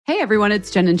Hey everyone, it's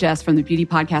Jen and Jess from the beauty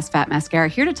podcast Fat Mascara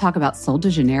here to talk about Sol de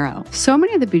Janeiro. So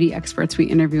many of the beauty experts we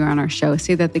interview on our show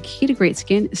say that the key to great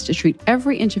skin is to treat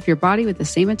every inch of your body with the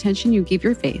same attention you give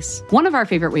your face. One of our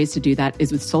favorite ways to do that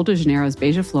is with Sol de Janeiro's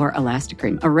Beija Flor Elastic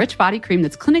Cream, a rich body cream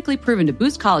that's clinically proven to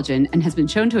boost collagen and has been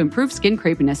shown to improve skin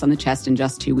crepiness on the chest in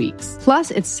just 2 weeks.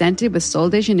 Plus, it's scented with Sol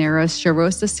de Janeiro's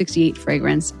Charosta 68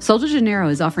 fragrance. Sol de Janeiro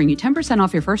is offering you 10%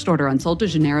 off your first order on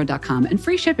soldejaneiro.com and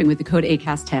free shipping with the code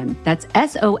ACAST10. That's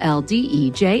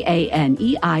SOLDEJANEIRO,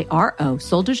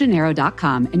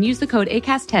 soldejaneiro.com, and use the code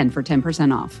ACAST10 for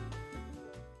 10% off.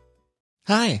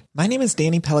 Hi, my name is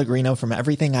Danny Pellegrino from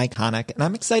Everything Iconic, and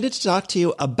I'm excited to talk to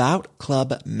you about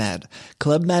Club Med.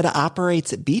 Club Med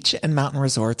operates beach and mountain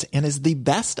resorts and is the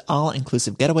best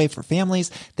all-inclusive getaway for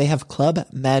families. They have Club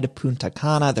Med Punta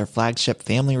Cana, their flagship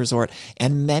family resort,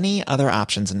 and many other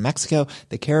options in Mexico,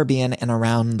 the Caribbean, and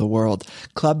around the world.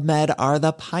 Club Med are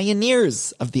the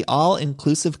pioneers of the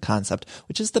all-inclusive concept,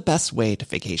 which is the best way to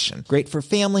vacation. Great for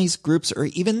families, groups, or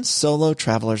even solo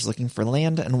travelers looking for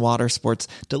land and water sports,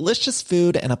 delicious food,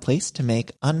 and a place to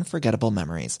make unforgettable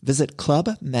memories. Visit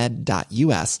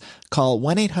clubmed.us, call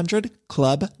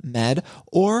 1-800-CLUB-MED,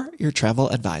 or your travel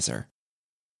advisor.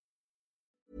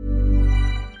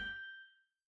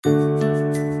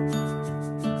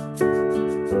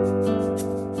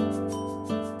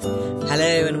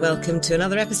 Hello and welcome to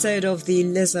another episode of the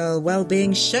Liz Earle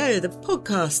Wellbeing Show, the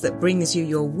podcast that brings you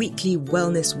your weekly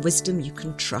wellness wisdom you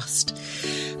can trust.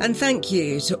 And thank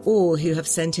you to all who have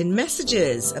sent in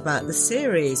messages about the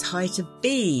series. Hi to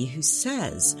B, who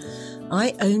says,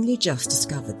 I only just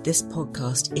discovered this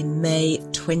podcast in May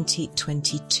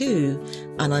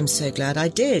 2022, and I'm so glad I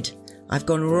did. I've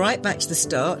gone right back to the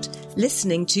start,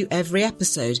 listening to every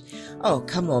episode. Oh,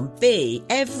 come on, B,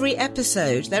 every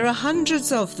episode. There are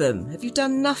hundreds of them. Have you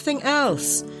done nothing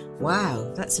else?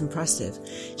 Wow, that's impressive.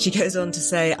 She goes on to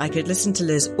say, I could listen to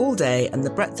Liz all day and the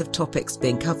breadth of topics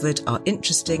being covered are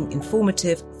interesting,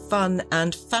 informative, fun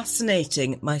and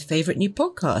fascinating. My favourite new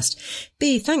podcast.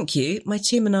 B, thank you. My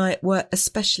team and I were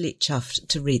especially chuffed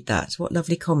to read that. What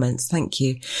lovely comments. Thank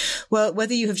you. Well,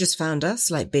 whether you have just found us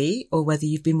like B or whether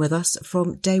you've been with us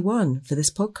from day one for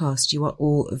this podcast, you are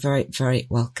all very, very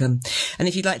welcome. And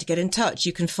if you'd like to get in touch,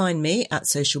 you can find me at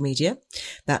social media.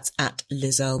 That's at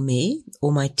Liz Earle Me,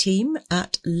 or my team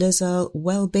at Liz Earle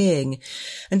Wellbeing.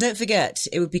 And don't forget,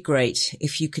 it would be great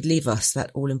if you could leave us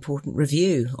that all-important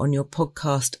review on your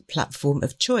podcast platform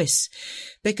of choice,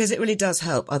 because it really does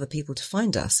help other people to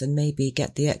find us and maybe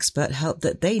get the expert help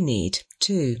that they need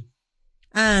too.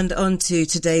 And on to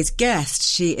today's guest.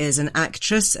 She is an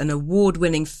actress, an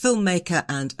award-winning filmmaker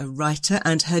and a writer,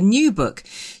 and her new book,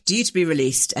 due to be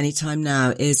released anytime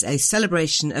now, is a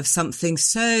celebration of something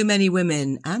so many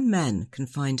women and men can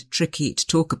find tricky to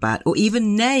talk about or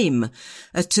even name,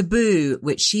 a taboo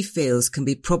which she feels can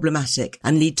be problematic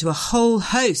and lead to a whole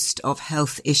host of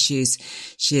health issues.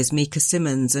 She is Mika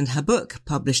Simmons, and her book,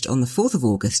 published on the 4th of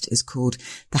August, is called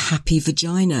The Happy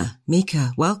Vagina.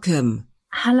 Mika, welcome.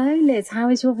 Hello, Liz. How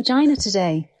is your vagina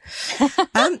today?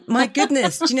 My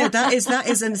goodness. Do you know, that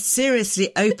is a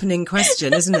seriously opening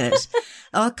question, isn't it?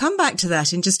 I'll come back to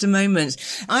that in just a moment.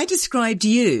 I described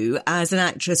you as an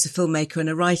actress, a filmmaker and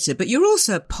a writer, but you're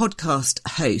also a podcast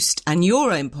host, and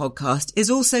your own podcast is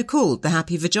also called The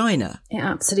Happy Vagina. It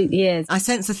absolutely is. I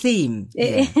sense a theme.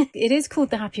 It is called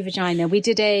The Happy Vagina. We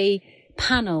did a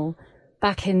panel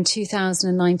back in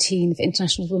 2019 for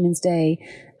International Women's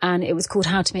Day, and it was called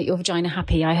How to Make Your Vagina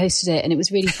Happy. I hosted it and it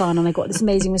was really fun, and I got this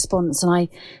amazing response, and I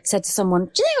said to someone,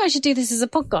 do you think I should do this as a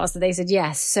podcast? And they said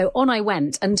yes. So on I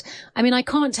went, and I mean, I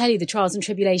can't tell you the trials and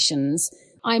tribulations.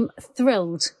 I'm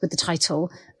thrilled with the title,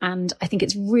 and I think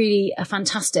it's really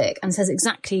fantastic and says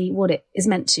exactly what it is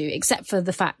meant to, except for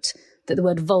the fact that the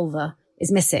word vulva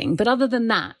is missing. But other than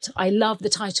that, I love the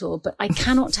title, but I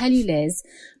cannot tell you, Liz,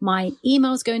 my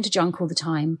emails go into junk all the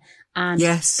time, and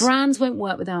brands won't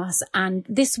work with us. And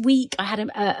this week I had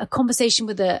a conversation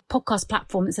with a podcast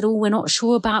platform that said, oh, we're not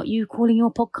sure about you calling your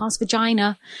podcast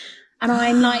Vagina. And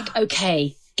I'm like,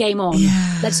 okay, game on.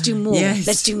 Yeah. Let's do more. Yes.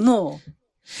 Let's do more.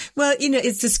 Well, you know,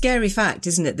 it's a scary fact,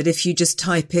 isn't it, that if you just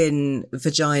type in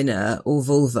vagina or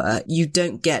vulva, you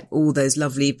don't get all those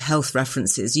lovely health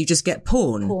references. You just get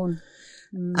porn.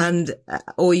 And,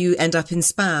 or you end up in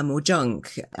spam or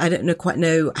junk. I don't quite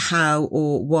know how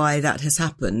or why that has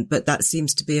happened, but that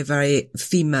seems to be a very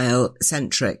female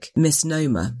centric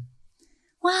misnomer.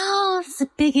 Well, it's a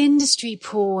big industry,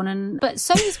 porn, but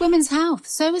so is women's health.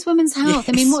 So is women's health. Yes.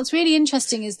 I mean, what's really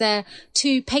interesting is they're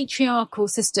two patriarchal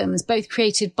systems, both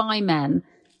created by men,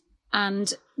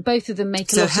 and both of them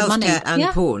make a lot of money. So healthcare and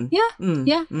porn.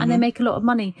 And they make a lot of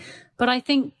money. But I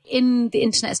think in the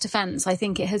internet's defense, I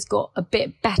think it has got a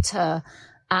bit better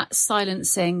at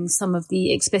silencing some of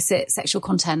the explicit sexual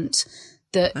content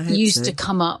that used to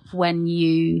come up when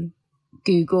you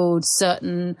Googled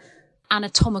certain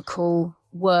anatomical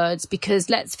words, because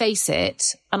let's face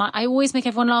it, and I always make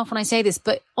everyone laugh when I say this,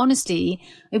 but honestly,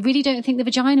 I really don't think the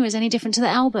vagina is any different to the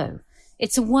elbow.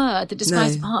 It's a word that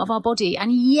describes a part of our body.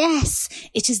 And yes,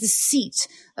 it is the seat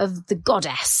of the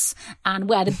goddess and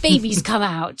where the babies come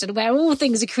out and where all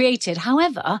things are created.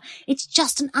 However, it's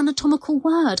just an anatomical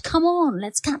word. Come on,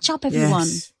 let's catch up, everyone.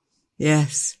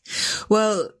 Yes.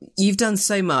 Well, you've done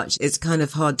so much. It's kind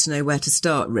of hard to know where to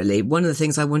start, really. One of the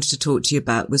things I wanted to talk to you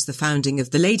about was the founding of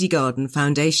the Lady Garden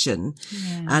Foundation.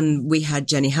 Yeah. And we had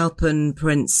Jenny Halpin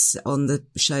Prince on the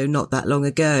show not that long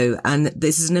ago. And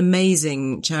this is an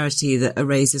amazing charity that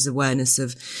raises awareness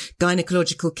of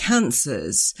gynecological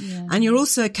cancers. Yeah. And you're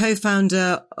also a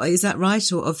co-founder, is that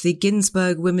right, or of the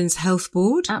Ginsberg Women's Health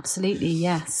Board? Absolutely,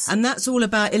 yes. And that's all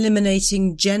about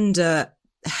eliminating gender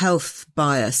health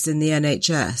bias in the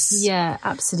NHS. Yeah,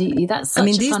 absolutely. That's such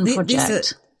a fun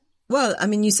project.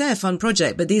 You say a fun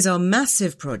project, but these are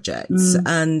massive projects.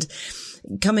 And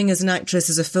coming as an actress,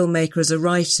 as a filmmaker, as a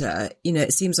writer,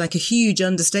 it seems like a huge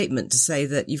understatement to say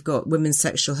that you've got women's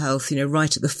sexual health,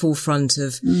 right at the forefront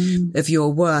of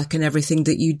your work and everything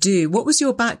that you do. What was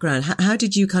your background? How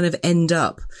did you kind of end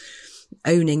up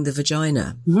owning the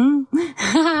vagina?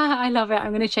 I love it. I'm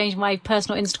going to change my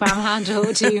personal Instagram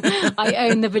handle to I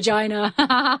own the vagina.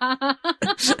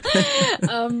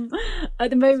 At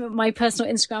the moment, my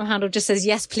personal Instagram handle just says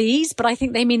yes, please, but I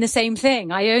think they mean the same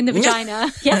thing. I own the vagina.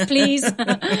 Yes, please.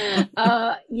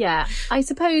 Yeah, I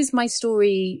suppose my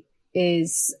story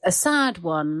is a sad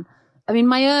one. I mean,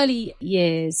 my early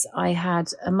years, I had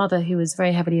a mother who was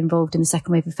very heavily involved in the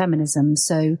second wave of feminism.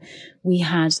 So we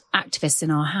had activists in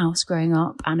our house growing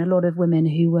up, and a lot of women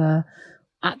who were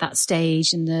at that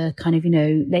stage in the kind of,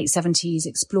 late 70s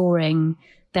exploring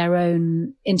their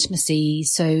own intimacy.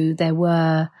 So there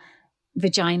were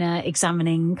vagina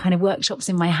examining kind of workshops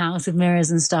in my house with mirrors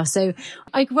and stuff. So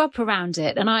I grew up around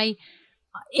it. And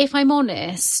if I'm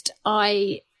honest,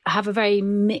 I have a very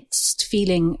mixed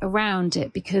feeling around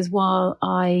it, because while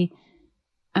I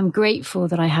am grateful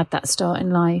that I had that start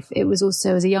in life, it was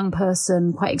also, as a young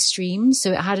person, quite extreme.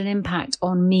 So it had an impact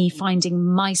on me finding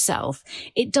myself.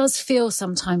 It does feel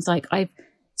sometimes like I've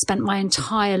spent my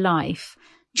entire life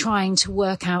trying to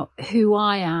work out who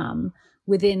I am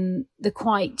within the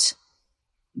quite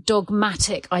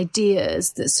dogmatic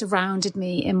ideas that surrounded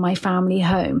me in my family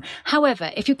home.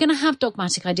 However, if you're going to have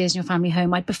dogmatic ideas in your family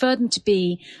home, I'd prefer them to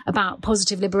be about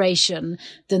positive liberation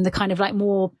than the kind of like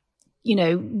more,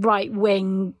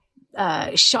 right-wing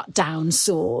shutdown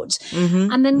sort.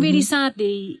 And then really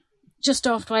sadly, just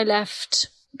after I left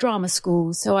drama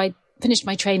school, so I finished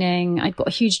my training, I'd got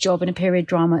a huge job in a period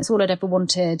drama. It's all I'd ever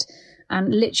wanted.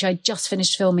 And literally, I just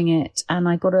finished filming it, and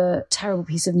I got a terrible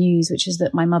piece of news, which is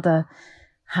that my mother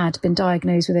had been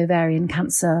diagnosed with ovarian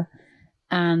cancer.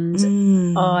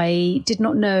 And I did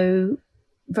not know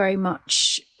very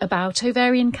much about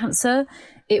ovarian cancer.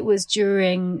 It was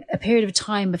during a period of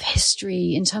time of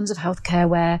history in terms of healthcare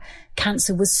where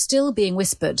cancer was still being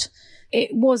whispered.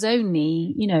 It was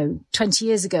only, 20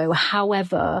 years ago.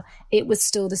 However, it was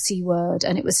still the C word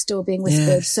and it was still being whispered.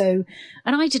 Yes. So,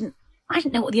 and I didn't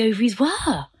know what the ovaries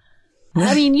were.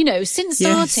 I mean, since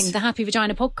starting the Happy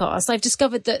Vagina podcast, I've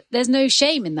discovered that there's no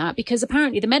shame in that, because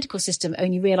apparently the medical system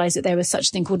only realised that there was such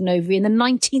a thing called an ovary in the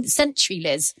 19th century,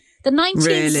 Liz. The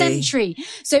 19th century.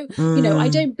 So, I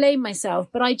don't blame myself,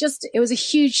 but it was a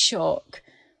huge shock.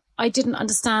 I didn't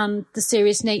understand the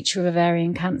serious nature of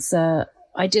ovarian cancer.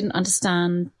 I didn't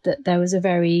understand that there was a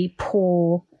very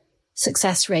poor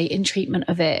success rate in treatment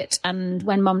of it. And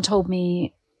when Mum told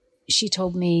me, she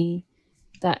told me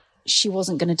that she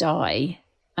wasn't going to die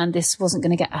and this wasn't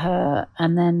going to get her.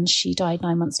 And then she died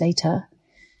 9 months later.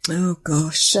 Oh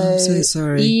gosh, I'm so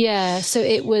sorry. Yeah. So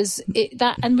it was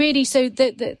that, and really, so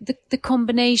the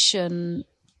combination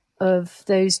of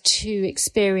those two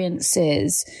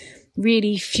experiences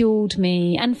really fueled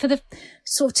me. And for the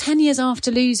sort of 10 years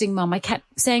after losing Mum, I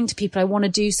kept saying to people, I want to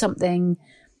do something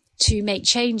to make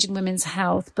change in women's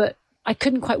health, but I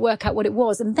couldn't quite work out what it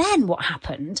was. And then what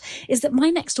happened is that my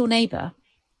next door neighbour,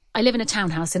 I live in a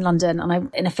townhouse in London and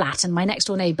I'm in a flat, and my next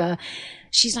door neighbour,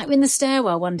 she's like in the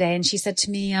stairwell one day and she said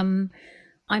to me, I'm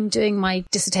doing my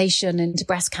dissertation into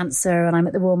breast cancer and I'm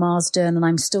at the Royal Marsden and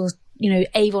I'm still,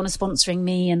 Avon are sponsoring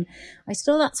me. And I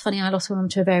said, oh, that's funny. I lost my mum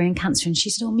to ovarian cancer. And she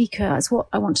said, oh, Mika, that's what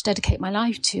I want to dedicate my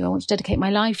life to. I want to dedicate my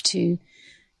life to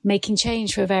making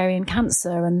change for ovarian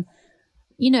cancer. And,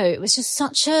 it was just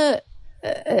such a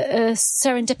a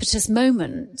serendipitous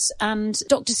moment. And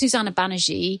Dr. Susanna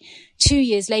Banerjee, 2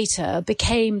 years later,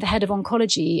 became the head of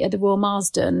oncology at the Royal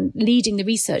Marsden, leading the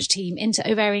research team into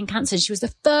ovarian cancer. She was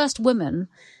the first woman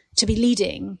to be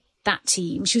leading that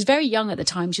team. She was very young at the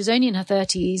time. She was only in her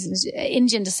 30s, was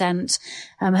Indian descent,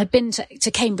 had been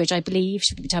to Cambridge, I believe.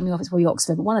 She would tell me off it's probably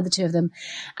Oxford, but one of the two of them.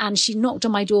 And she knocked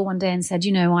on my door one day and said,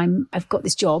 you know, I've got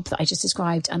this job that I just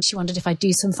described. And she wondered if I'd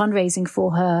do some fundraising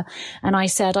for her. And I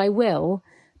said, I will,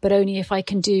 but only if I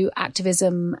can do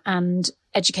activism and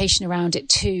education around it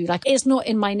too. Like, it's not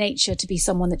in my nature to be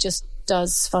someone that just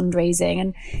does fundraising.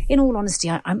 And in all honesty,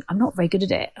 I'm not very good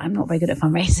at it. I'm not very good at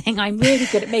fundraising. I'm really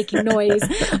good at making noise.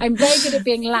 I'm very good at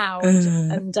being loud.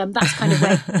 And that's kind of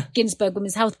where Ginsberg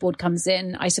Women's Health Board comes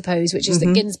in, I suppose, which is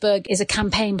that Ginsberg is a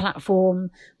campaign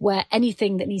platform where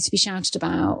anything that needs to be shouted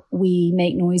about, we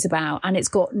make noise about. And it's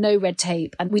got no red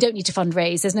tape. And we don't need to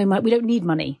fundraise. There's no money. We don't need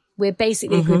money. We're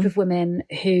basically a group of women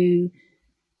who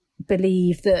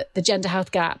believe that the gender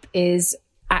health gap is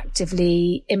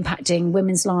actively impacting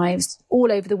women's lives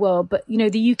all over the world. But, you know,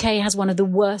 the UK has one of the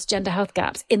worst gender health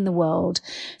gaps in the world.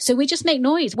 So we just make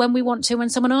noise when we want to, when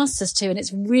someone asks us to, and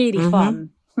it's really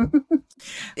fun.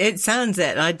 It sounds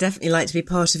it. I'd definitely like to be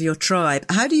part of your tribe.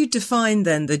 How do you define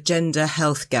then the gender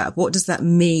health gap? What does that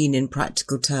mean in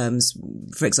practical terms,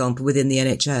 for example, within the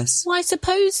NHS? Well, I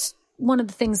suppose one of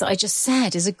the things that I just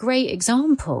said is a great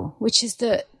example, which is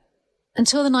that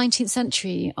until the 19th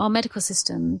century, our medical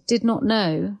system did not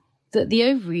know that the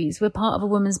ovaries were part of a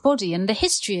woman's body. And the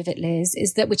history of it, Liz,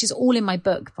 is that, which is all in my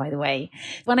book, by the way.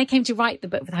 When I came to write the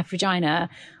book with Happy Vagina,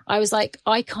 I was like,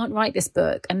 I can't write this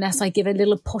book unless I give a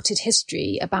little potted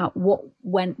history about what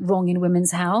went wrong in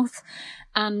women's health.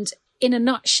 And in a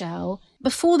nutshell,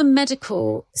 before the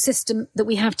medical system that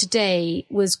we have today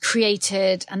was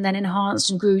created and then enhanced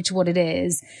and grew to what it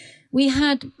is, we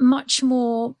had much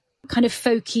more kind of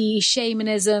folky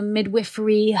shamanism,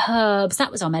 midwifery, herbs.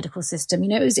 That was our medical system. You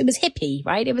know, it was hippie,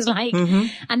 right? It was like,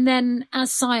 and then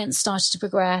as science started to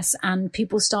progress and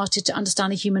people started to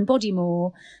understand the human body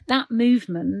more, that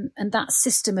movement and that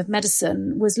system of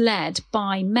medicine was led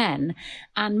by men,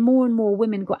 and more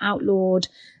women got outlawed.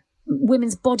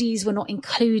 Women's bodies were not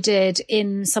included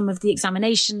in some of the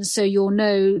examinations. So you'll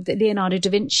know that Leonardo da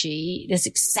Vinci, this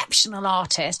exceptional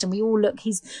artist, and we all look,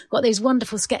 he's got those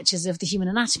wonderful sketches of the human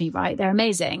anatomy, right? They're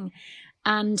amazing.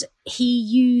 And he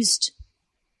used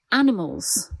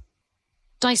animals,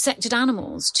 dissected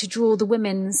animals, to draw the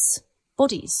women's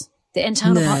bodies, the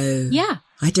internal part. Yeah.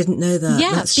 I didn't know that.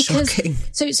 Yeah, that's because, shocking.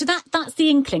 So that's the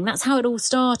inkling. That's how it all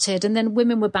started. And then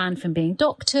women were banned from being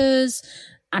doctors.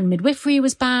 And midwifery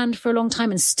was banned for a long time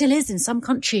and still is in some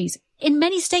countries. In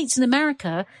many states in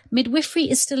America, midwifery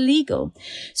is still legal.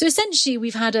 So essentially,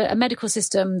 we've had a medical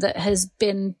system that has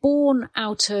been born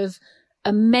out of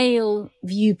a male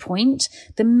viewpoint.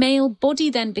 The male body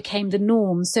then became the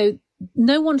norm. So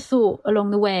no one thought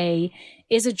along the way,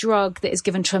 is a drug that is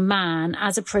given to a man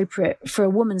as appropriate for a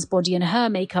woman's body and her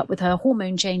makeup with her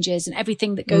hormone changes and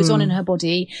everything that goes on in her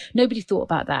body? Nobody thought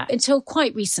about that until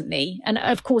quite recently. And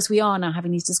of course, we are now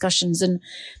having these discussions and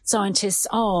scientists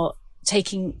are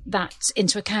taking that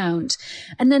into account.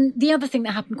 And then the other thing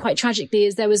that happened quite tragically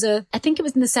is there was I think it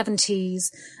was in the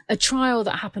 70s, a trial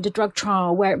that happened, a drug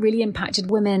trial, where it really impacted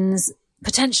women's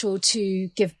potential to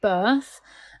give birth,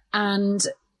 and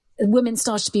women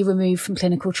started to be removed from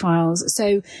clinical trials.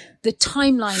 So the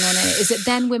timeline on it is that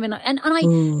then women,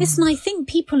 I think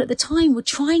people at the time were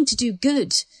trying to do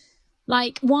good.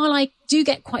 Like, while I do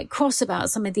get quite cross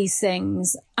about some of these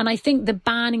things, and I think the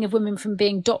banning of women from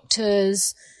being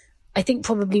doctors, I think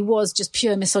probably was just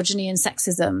pure misogyny and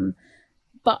sexism.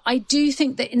 But I do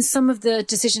think that in some of the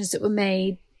decisions that were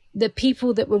made, the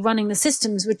people that were running the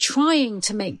systems were trying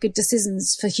to make good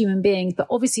decisions for human beings, but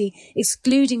obviously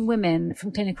excluding women from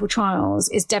clinical trials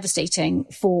is devastating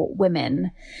for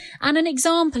women. And an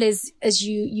example is, as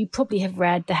you probably have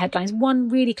read the headlines, one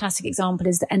really classic example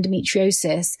is the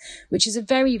endometriosis, which is a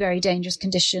very, very dangerous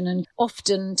condition and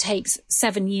often takes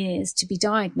 7 years to be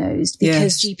diagnosed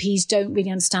because GPs don't really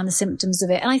understand the symptoms of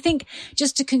it. And I think,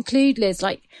 just to conclude, Liz,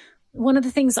 like, one of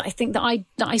the things that I think that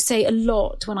I say a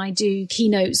lot when I do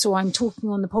keynotes or I'm talking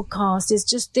on the podcast is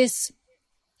just this.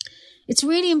 It's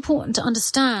really important to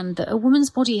understand that a woman's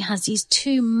body has these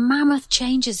two mammoth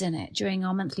changes in it during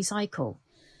our monthly cycle.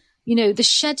 You know, the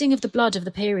shedding of the blood of the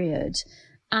period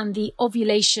and the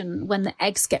ovulation when the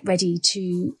eggs get ready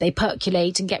they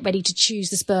percolate and get ready to choose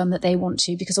the sperm that they want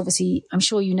to, because obviously, I'm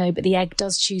sure you know, but the egg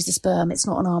does choose the sperm. It's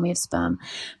not an army of sperm.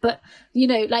 But, you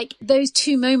know, like those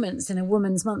two moments in a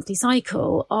woman's monthly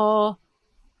cycle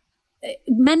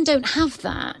men don't have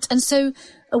that. And so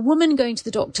a woman going to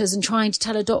the doctors and trying to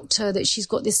tell a doctor that she's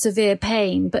got this severe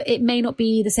pain, but it may not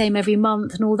be the same every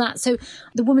month and all that. So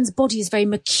the woman's body is very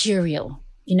mercurial,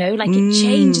 you know, like it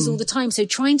changes all the time. So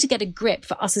trying to get a grip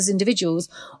for us as individuals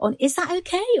on, is that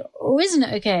okay or isn't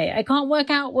it okay? I can't work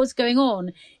out what's going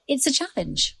on. It's a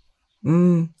challenge.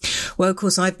 Well, of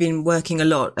course, I've been working a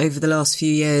lot over the last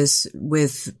few years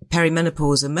with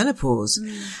perimenopause and menopause.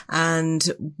 And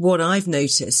what I've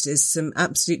noticed is some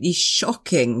absolutely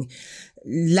shocking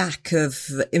lack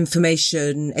of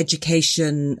information,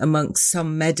 education amongst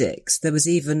some medics. There was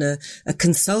even a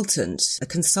consultant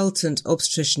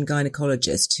obstetrician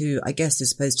gynecologist who I guess is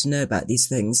supposed to know about these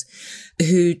things,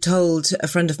 who told a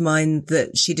friend of mine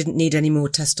that she didn't need any more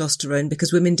testosterone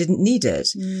because women didn't need it.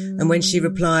 And when she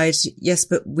replied, yes,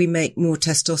 but we make more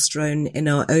testosterone in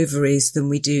our ovaries than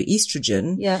we do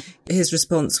estrogen. Yeah. His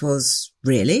response was,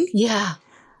 really? Yeah.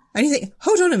 And you think,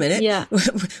 hold on a minute. Yeah.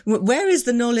 Where is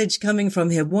the knowledge coming from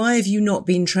here? Why have you not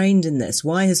been trained in this?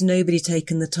 Why has nobody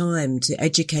taken the time to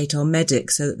educate our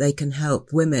medics so that they can help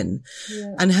women?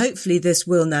 Yeah. And hopefully this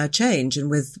will now change. And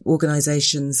with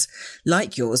organisations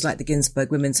like yours, like the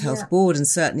Ginsberg Women's Health Board, and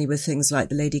certainly with things like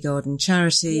the Lady Garden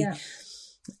Charity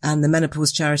and the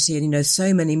Menopause Charity, and, you know,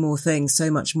 so many more things, so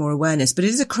much more awareness. But it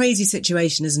is a crazy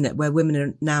situation, isn't it, where women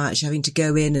are now actually having to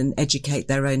go in and educate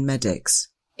their own medics.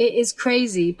 It is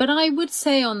crazy. But I would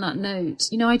say on that note,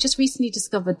 you know, I just recently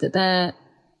discovered that they're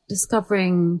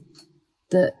discovering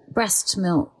that breast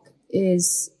milk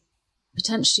is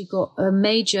potentially got a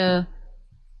major,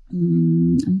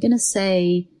 I'm going to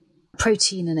say,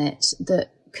 protein in it that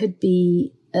could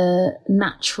be a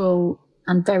natural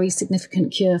and very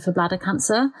significant cure for bladder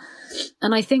cancer.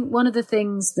 And I think one of the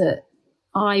things that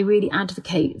I really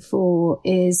advocate for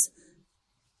is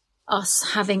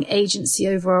us having agency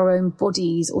over our own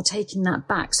bodies or taking that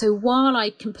back. So while I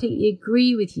completely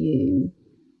agree with you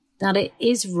that it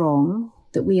is wrong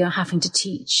that we are having to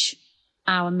teach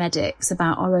our medics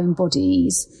about our own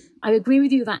bodies, I agree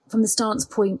with you that from the stance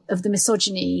point of the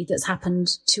misogyny that's happened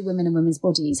to women and women's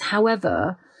bodies.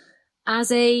 However, as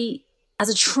a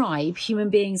tribe, human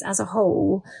beings as a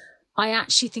whole, I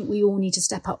actually think we all need to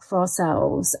step up for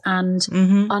ourselves and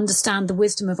understand the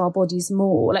wisdom of our bodies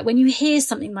more. Like when you hear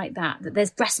something like that there's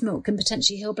breast milk can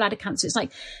potentially heal bladder cancer, it's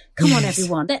like, come on,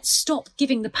 everyone, let's stop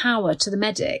giving the power to the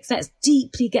medics. Let's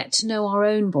deeply get to know our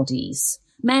own bodies,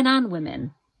 men and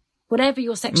women, whatever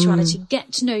your sexuality,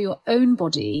 get to know your own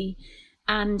body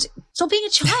and stop being a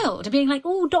child and being like,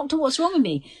 oh, doctor, what's wrong with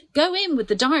me? Go in with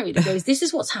the diary that goes, this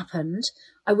is what's happened.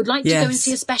 I would like to go and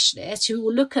see a specialist who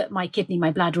will look at my kidney,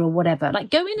 my bladder or whatever.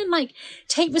 Like go in and like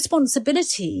take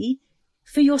responsibility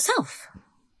for yourself.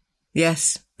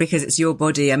 Yes, because it's your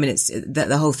body. I mean, it's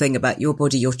the whole thing about your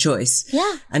body, your choice.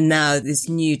 Yeah. And now this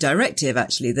new directive,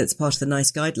 actually, that's part of the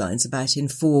NICE guidelines about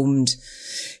informed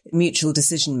mutual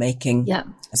decision making. Yeah.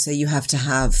 So you have to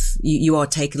have, you are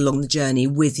taken along the journey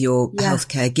with your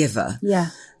healthcare giver. Yeah.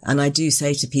 And I do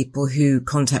say to people who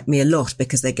contact me a lot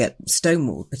because they get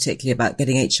stonewalled, particularly about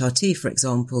getting HRT, for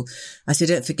example, I say,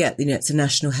 don't forget, you know, it's a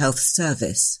national health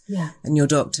service. Yeah. And your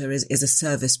doctor is a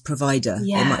service provider.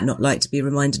 Yeah. They might not like to be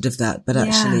reminded of that, but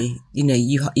actually, you know,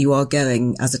 you are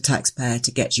going as a taxpayer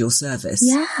to get your service.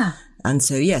 Yeah. And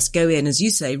so, yes, go in, as you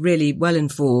say, really well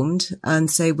informed and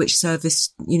say which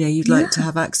service, you know, you'd like to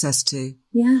have access to.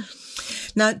 Yeah.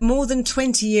 Now, more than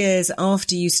 20 years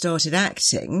after you started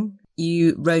acting,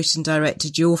 you wrote and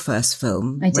directed your first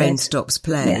film, Rain Stops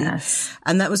Play. Yes.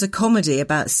 And that was a comedy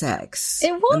about sex.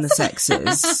 It was. And the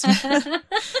sexes.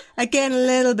 Again, a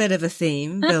little bit of a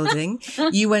theme building.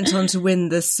 You went on to win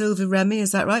the Silver Remy,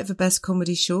 is that right, for Best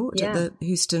Comedy Short at the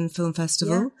Houston Film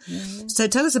Festival? Yeah. So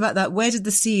tell us about that. Where did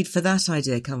the seed for that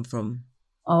idea come from?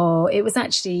 Oh, it was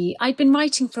actually, I'd been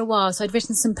writing for a while. So I'd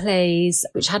written some plays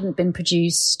which hadn't been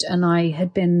produced, and I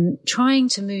had been trying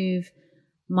to move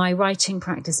my writing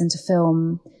practice into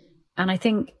film. And I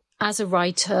think as a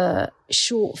writer,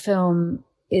 short film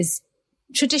is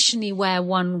traditionally where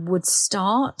one would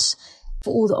start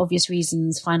for all the obvious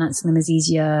reasons. Financing them is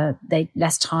easier,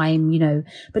 less time, you know,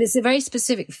 but it's a very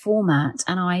specific format.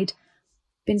 And I'd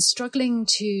been struggling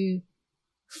to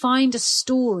find a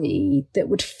story that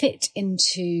would fit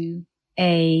into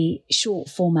a short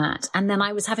format. And then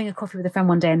I was having a coffee with a friend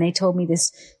one day and they told me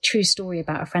this true story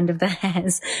about a friend of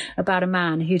theirs, about a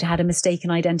man who'd had a mistaken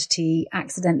identity,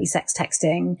 accidentally sex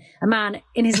texting, a man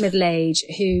in his middle age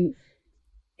who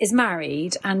is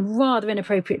married and rather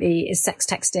inappropriately is sex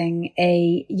texting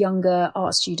a younger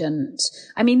art student.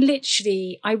 I mean,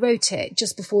 literally, I wrote it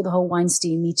just before the whole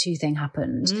Weinstein Me Too thing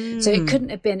happened. So it couldn't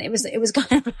have been, it was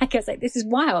kind of like, I was like, this is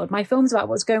wild. My film's about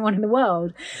what's going on in the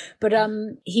world. But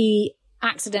he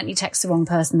accidentally texts the wrong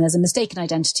person. There's a mistaken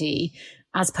identity,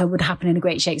 as per would happen in a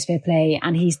great Shakespeare play.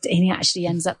 And he actually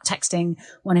ends up texting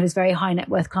one of his very high net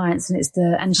worth clients,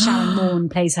 and Sharon Morn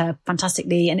plays her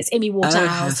fantastically. And it's Amy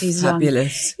Waterhouse, who's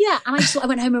fabulous. Young. Yeah. And I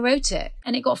went home and wrote it,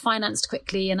 and it got financed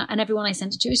quickly. And everyone I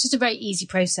sent it to, it's just a very easy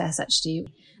process, actually.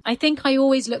 I think I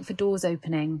always look for doors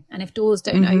opening. And if doors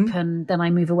don't open, then I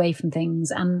move away from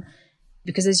things. And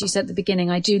because, as you said at the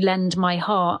beginning, I do lend my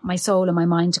heart, my soul and my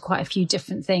mind to quite a few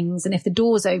different things. And if the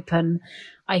doors open,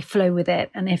 I flow with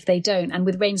it. And if they don't, and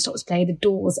with Rain Stops Play, the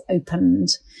doors opened.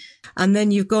 And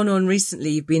then you've gone on recently,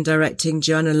 you've been directing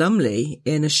Joanna Lumley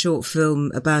in a short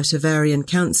film about ovarian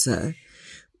cancer.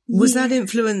 Was that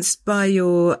influenced by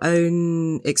your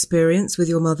own experience with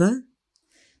your mother?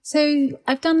 So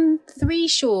I've done 3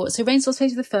 shorts. So Rain Stops Play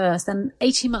was the first. Then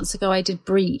 18 months ago, I did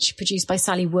Breach, produced by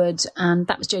Sally Wood. And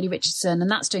that was Jodie Richardson. And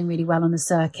that's doing really well on the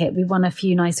circuit. We've won a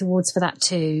few nice awards for that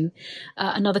too.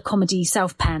 Another comedy,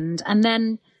 self-penned. And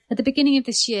then at the beginning of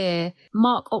this year,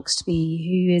 Mark Oxtoby,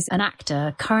 who is an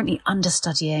actor currently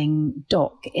understudying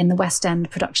Doc in the West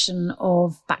End production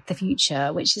of Back to the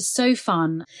Future, which is so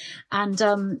fun.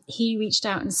 And he reached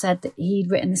out and said that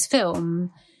he'd written this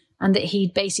film, and that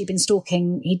he'd basically been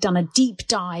stalking, he'd done a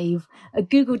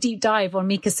Google deep dive on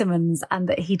Mika Simmons, and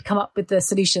that he'd come up with the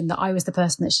solution that I was the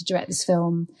person that should direct this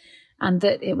film, and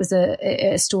that it was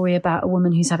a story about a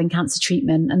woman who's having cancer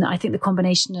treatment. And that I think the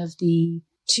combination of the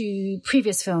 2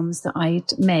 previous films that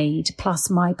I'd made,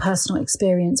 plus my personal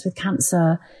experience with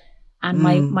cancer and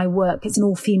my work, it's an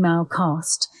all-female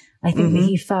cast. I think that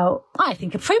he felt, I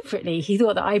think appropriately, he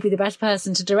thought that I'd be the best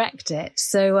person to direct it.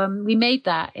 So we made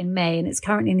that in May, and it's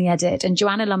currently in the edit. And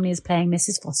Joanna Lumley is playing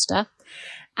Mrs. Foster.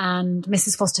 And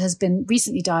Mrs. Foster has been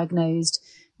recently diagnosed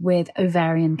with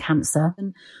ovarian cancer.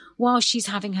 And while she's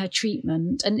having her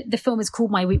treatment, and the film is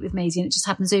called My Week with Maisie, and it just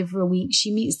happens over a week,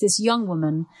 she meets this young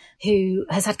woman who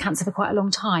has had cancer for quite a long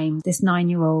time, this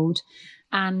 9-year-old.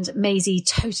 And Maisie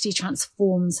totally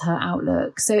transforms her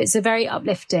outlook. So it's a very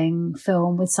uplifting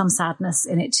film with some sadness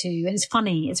in it too. And it's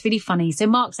funny. It's really funny. So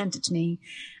Mark sent it to me,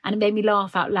 and it made me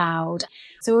laugh out loud.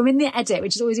 So we're in the edit,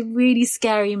 which is always a really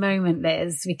scary moment,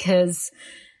 Liz, because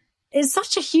it's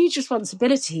such a huge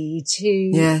responsibility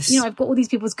to, I've got all these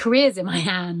people's careers in my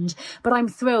hand, but I'm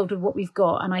thrilled with what we've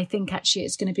got. And I think actually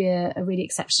it's going to be a really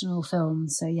exceptional film.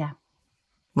 So yeah.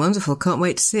 Wonderful. Can't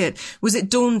wait to see it. Was it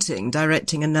daunting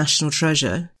directing a national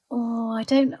treasure? Oh,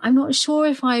 I'm not sure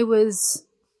if I was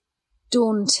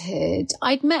daunted.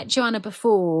 I'd met Joanna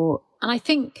before, and I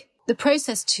think the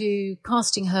process to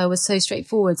casting her was so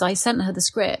straightforward. I sent her the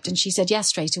script and she said yes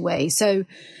straight away. So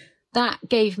that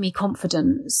gave me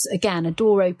confidence. Again, a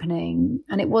door opening,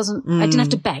 and it wasn't, I didn't have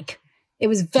to beg. It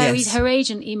was her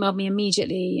agent emailed me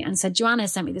immediately and said, Joanna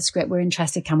has sent me the script. We're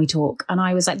interested. Can we talk? And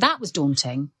I was like, that was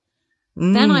daunting.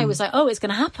 Then I was like, oh, it's going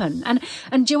to happen.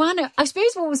 And Joanna, I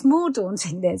suppose what was more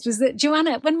daunting was that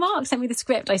Joanna, when Mark sent me the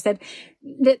script, I said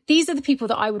that these are the people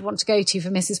that I would want to go to for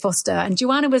Mrs. Foster. And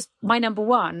Joanna was my number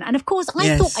 1. And of course,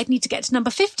 I thought I'd need to get to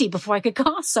number 50 before I could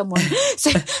cast someone.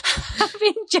 So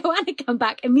having Joanna come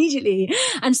back immediately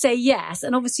and say yes.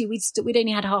 And obviously we'd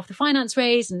only had half the finance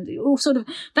raised, and all sort of,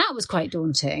 that was quite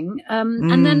daunting.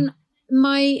 And then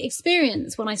my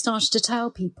experience when I started to tell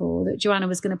people that Joanna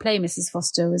was going to play Mrs.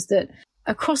 Foster was that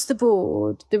across the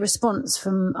board, the response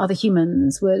from other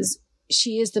humans was,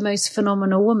 she is the most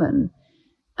phenomenal woman.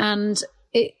 And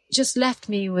it just left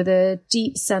me with a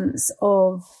deep sense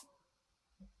of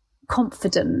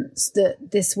confidence that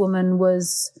this woman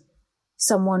was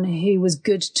someone who was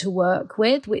good to work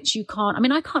with, which you can't,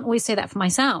 I can't always say that for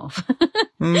myself.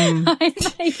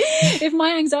 If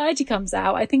my anxiety comes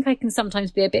out, I think I can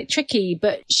sometimes be a bit tricky,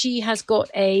 but she has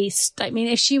got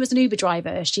if she was an Uber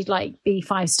driver, she'd be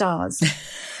 5 stars.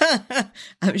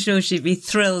 I'm sure she'd be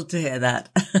thrilled to hear that.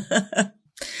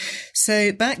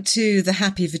 So back to The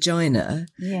Happy Vagina.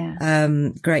 Yeah.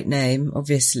 Great name,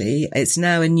 obviously. It's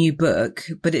now a new book,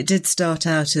 but it did start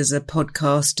out as a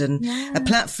podcast and a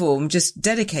platform just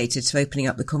dedicated to opening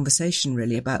up the conversation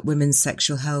really about women's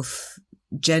sexual health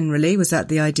generally. Was that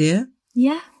the idea?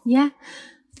 Yeah. I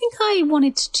think I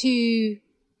wanted to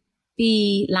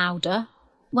be louder.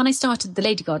 When I started the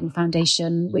Lady Garden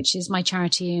Foundation, which is my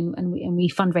charity, and we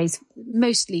fundraise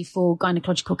mostly for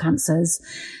gynecological cancers,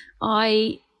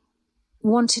 I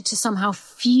wanted to somehow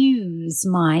fuse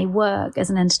my work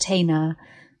as an entertainer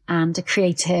and a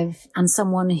creative and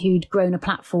someone who'd grown a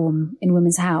platform in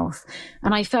women's health.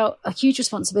 And I felt a huge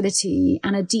responsibility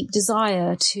and a deep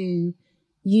desire to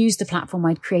use the platform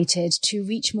I'd created to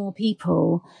reach more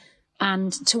people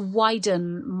and to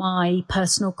widen my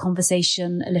personal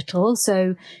conversation a little.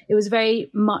 So it was very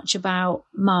much about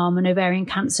mum and ovarian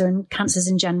cancer and cancers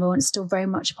in general. And it's still very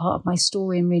much a part of my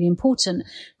story and really important.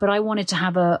 But I wanted to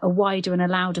have a wider and a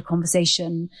louder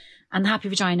conversation. And the Happy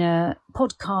Vagina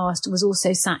podcast was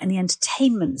also sat in the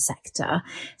entertainment sector.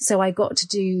 So I got to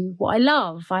do what I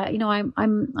love.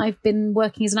 I've been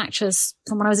working as an actress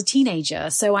from when I was a teenager.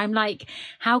 So I'm like,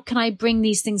 how can I bring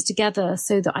these things together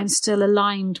so that I'm still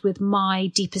aligned with my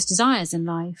deepest desires in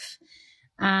life?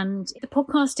 And the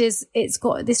podcast it's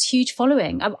got this huge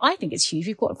following. I think it's huge.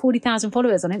 We've got 40,000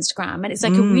 followers on Instagram, and it's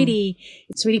like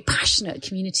it's a really passionate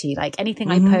community. Like anything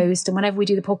I post, and whenever we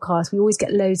do the podcast, we always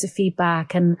get loads of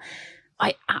feedback, and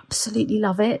I absolutely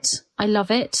love it. I love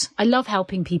it. I love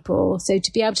helping people. So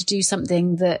to be able to do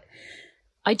something that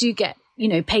I do get,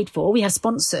 paid for, we have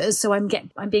sponsors. So I'm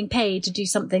being paid to do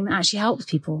something that actually helps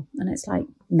people. And it's like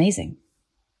amazing.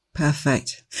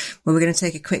 Perfect. Well, we're going to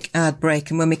take a quick ad break,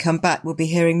 and when we come back, we'll be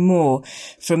hearing more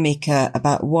from Mika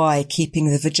about why keeping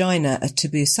the vagina a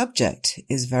taboo subject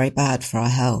is very bad for our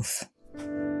health.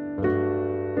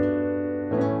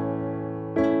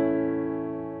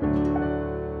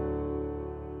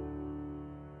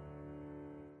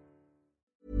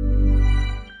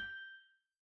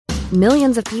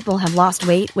 Millions of people have lost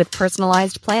weight with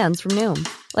personalized plans from Noom.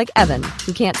 Like Evan,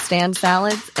 who can't stand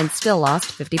salads and still lost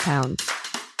 50 pounds.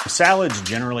 Salads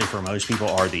generally for most people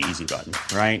are the easy button,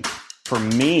 right? For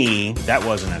me, that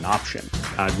wasn't an option.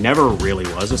 I never really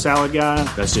was a salad guy.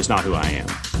 That's just not who I am.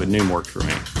 But Noom worked for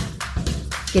me.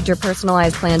 Get your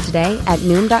personalized plan today at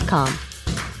Noom.com.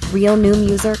 Real Noom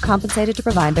user compensated to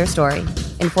provide their story.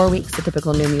 In 4 weeks, the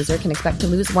typical Noom user can expect to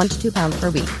lose 1 to 2 pounds per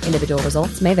week. Individual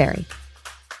results may vary.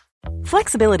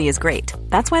 Flexibility is great.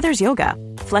 That's why there's yoga.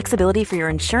 Flexibility for your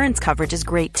insurance coverage is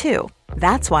great too.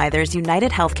 That's why there's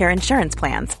United Healthcare Insurance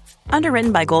Plans.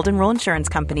 Underwritten by Golden Rule Insurance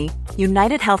Company,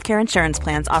 United Healthcare Insurance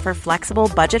Plans offer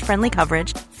flexible, budget-friendly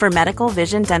coverage for medical,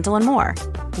 vision, dental, and more.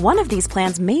 One of these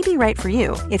plans may be right for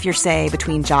you if you're, say,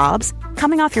 between jobs,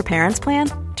 coming off your parents' plan,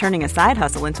 turning a side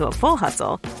hustle into a full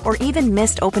hustle, or even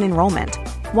missed open enrollment.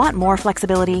 Want more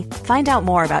flexibility? Find out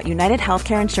more about United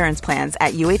Healthcare Insurance Plans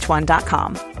at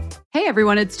uh1.com. Hey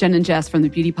everyone, it's Jen and Jess from the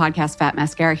beauty podcast Fat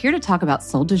Mascara here to talk about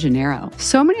Sol de Janeiro.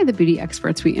 So many of the beauty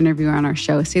experts we interview on our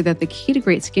show say that the key to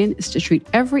great skin is to treat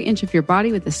every inch of your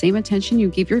body with the same attention you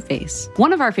give your face.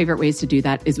 One of our favorite ways to do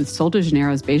that is with Sol de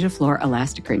Janeiro's Beija Flor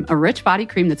Elastic Cream, a rich body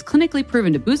cream that's clinically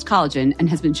proven to boost collagen and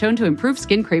has been shown to improve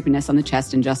skin crepiness on the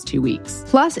chest in just 2 weeks.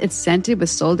 Plus, it's scented with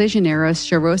Sol de Janeiro's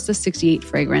Charosta 68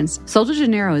 fragrance. Sol de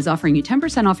Janeiro is offering you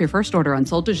 10% off your first order on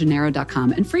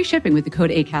soldejaneiro.com and free shipping with the code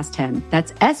ACAST10.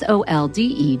 That's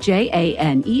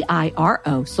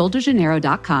SOLDEJANEIRO,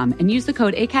 soldejaneiro.com, and use the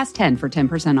code ACAST10 for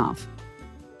 10% off.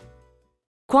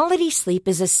 Quality sleep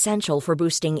is essential for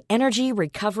boosting energy,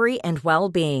 recovery, and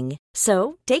well-being.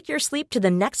 So, take your sleep to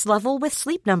the next level with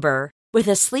Sleep Number. With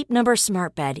a Sleep Number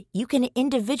smart bed, you can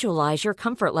individualize your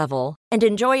comfort level and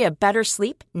enjoy a better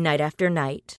sleep night after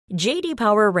night. J.D.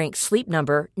 Power ranks Sleep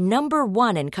Number number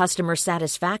 1 in customer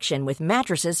satisfaction with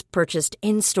mattresses purchased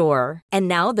in-store. And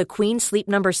now the Queen Sleep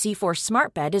Number C4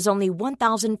 smart bed is only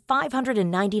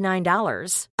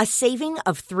 $1,599, a saving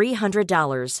of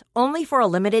 $300, only for a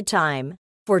limited time.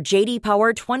 For J.D.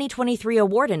 Power 2023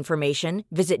 award information,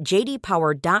 visit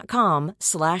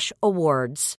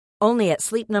jdpower.com/awards. Only at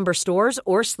Sleep Number stores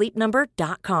or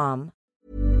sleepnumber.com.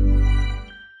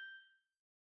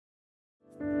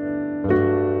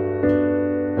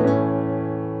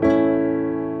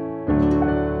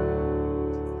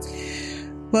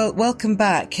 Well, welcome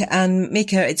back. And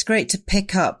Mika, it's great to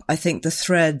pick up, I think, the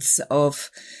threads of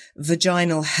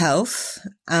vaginal health,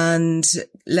 and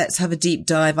let's have a deep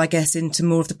dive, I guess, into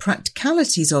more of the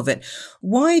practicalities of it.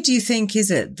 Why do you think is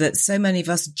it that so many of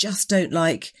us just don't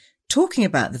like talking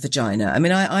about the vagina? I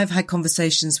mean, I've had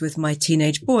conversations with my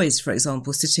teenage boys, for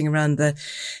example, sitting around the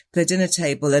dinner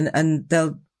table, and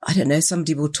they'll, I don't know,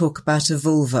 somebody will talk about a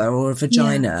vulva or a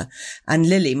vagina. Yeah. And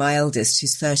Lily, my eldest,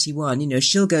 who's 31,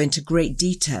 she'll go into great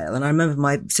detail. And I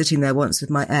remember sitting there once with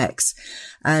my ex,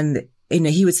 and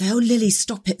he would say, "Oh, Lily,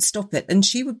 stop it. And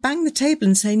she would bang the table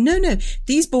and say, no,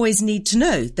 these boys need to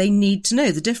know. They need to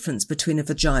know the difference between a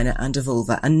vagina and a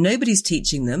vulva. And nobody's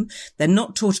teaching them. They're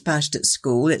not taught about it at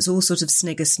school. It's all sort of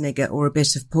snigger or a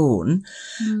bit of porn."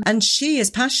 Mm. And she is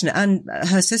passionate, and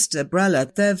her sister,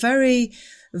 Brella, they're very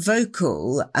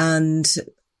vocal and,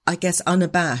 I guess,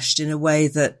 unabashed in a way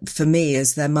that, for me,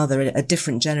 as their mother, a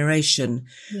different generation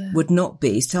would not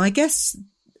be. So I guess,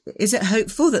 is it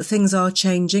hopeful that things are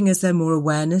changing? Is there more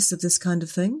awareness of this kind of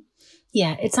thing?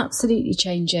 Yeah, it's absolutely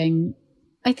changing.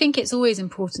 I think it's always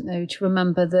important, though, to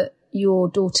remember that your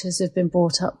daughters have been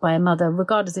brought up by a mother,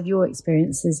 regardless of your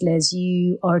experiences, Liz,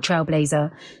 you are a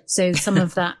trailblazer. So some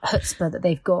of that chutzpah that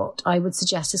they've got, I would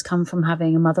suggest, has come from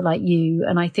having a mother like you.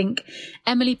 And I think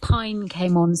Emily Pine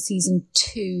came on season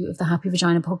 2 of the Happy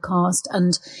Vagina podcast,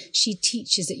 and she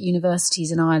teaches at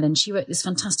universities in Ireland. She wrote this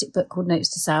fantastic book called Notes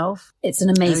to Self. It's an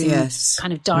amazing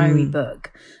kind of diary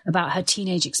book about her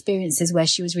teenage experiences where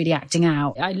she was really acting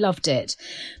out. I loved it.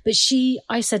 But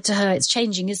I said to her, it's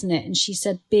changing, isn't it? And she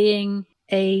said, being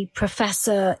a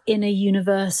professor in a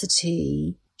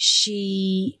university,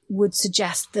 she would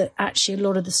suggest that actually a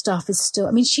lot of the stuff is still,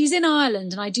 I mean, she's in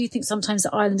Ireland, and I do think sometimes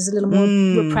that Ireland is a little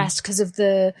more repressed because of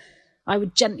I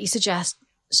would gently suggest,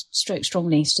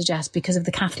 strongly suggest, because of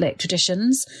the Catholic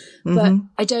traditions. But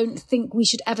I don't think we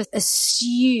should ever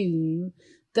assume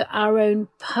that our own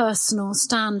personal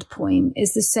standpoint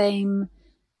is the same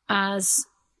as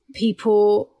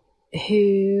people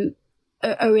who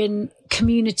are in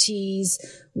communities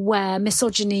where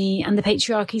misogyny and the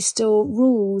patriarchy still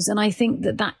rules. And I think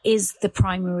that is the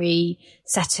primary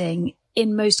setting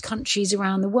in most countries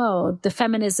around the world. The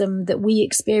feminism that we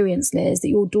experience, Liz, that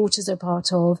your daughters are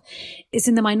part of, is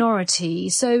in the minority.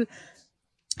 So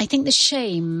I think the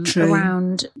shame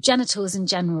around genitals in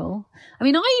general,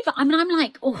 I'm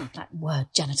like, oh, that word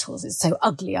genitals is so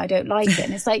ugly, I don't like it.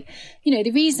 And it's like,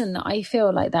 the reason that I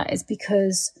feel like that is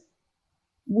because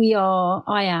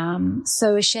I am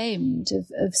so ashamed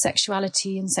of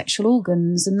sexuality and sexual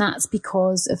organs. And that's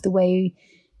because of the way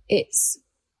it's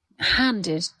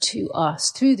handed to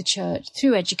us through the church,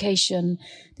 through education.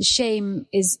 The shame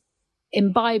is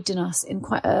imbibed in us in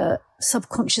quite a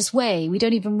subconscious way. We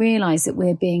don't even realize that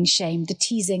we're being shamed, the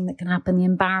teasing that can happen, the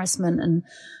embarrassment, and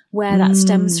where that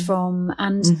stems from.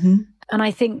 And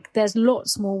I think there's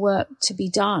lots more work to be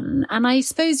done. And I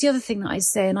suppose the other thing that I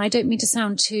say, and I don't mean to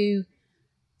sound too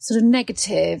sort of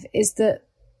negative, is that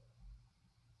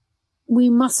we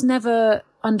must never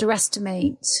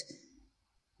underestimate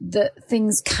that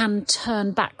things can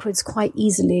turn backwards quite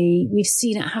easily. We've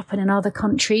seen it happen in other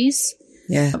countries.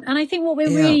 Yeah. And I think what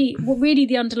really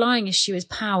the underlying issue is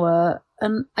power.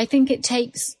 And I think it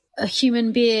takes a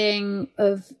human being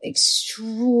of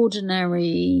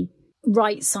extraordinary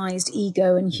right-sized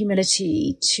ego and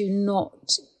humility to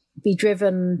not be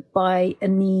driven by a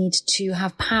need to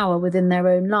have power within their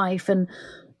own life. And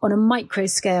on a micro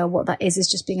scale, what that is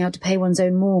just being able to pay one's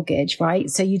own mortgage, right?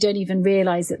 So you don't even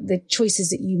realize that the choices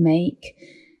that you make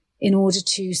in order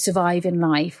to survive in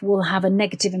life will have a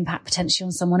negative impact potentially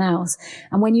on someone else.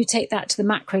 And when you take that to the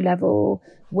macro level,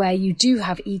 where you do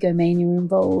have egomania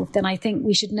involved, then I think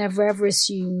we should never ever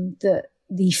assume that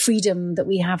the freedom that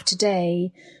we have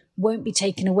today won't be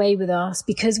taken away with us,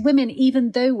 because women,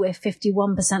 even though we're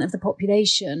 51% of the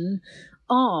population,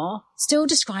 are still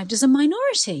described as a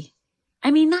minority. I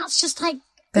mean, that's just like,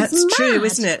 that's true,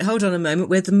 isn't it? Hold on a moment.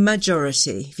 We're the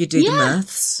majority, if you do the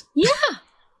maths. Yeah.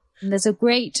 And there's a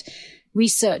great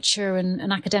researcher and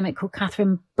an academic called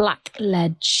Catherine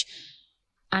Blackledge,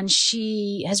 and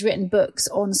she has written books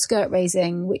on skirt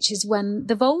raising, which is when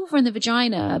the vulva and the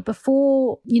vagina,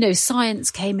 before,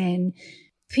 science came in,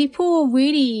 people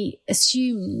really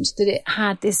assumed that it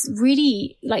had this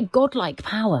really like godlike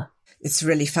power. It's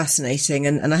really fascinating.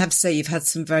 And I have to say, you've had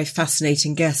some very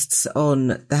fascinating guests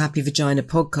on the Happy Vagina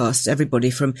podcast,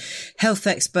 everybody from health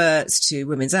experts to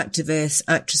women's activists,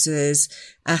 actresses,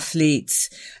 athletes.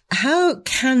 How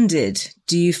candid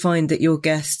do you find that your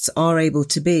guests are able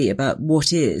to be about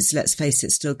what is, let's face it,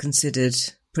 still considered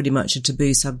pretty much a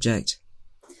taboo subject?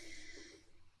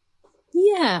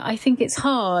 Yeah, I think it's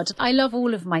hard. I love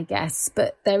all of my guests,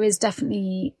 but there is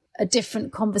definitely a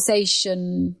different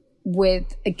conversation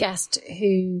with a guest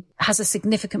who has a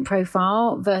significant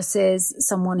profile versus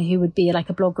someone who would be like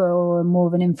a blogger or more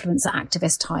of an influencer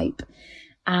activist type.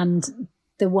 And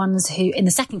the ones who in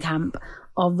the second camp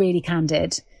are really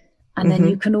candid. And then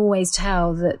you can always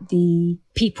tell that the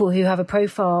people who have a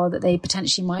profile that they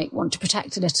potentially might want to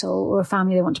protect a little, or a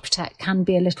family they want to protect, can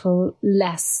be a little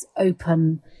less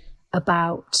open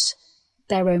about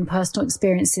their own personal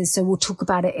experiences. So we'll talk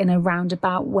about it in a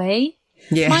roundabout way.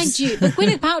 Yes. Mind you, but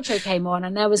Gwyneth Paltrow came on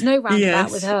and there was no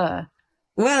roundabout with her.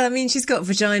 Well, I mean, she's got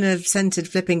vagina-scented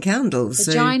flipping candles.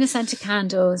 Vagina-scented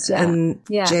candles, yeah. And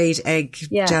jade egg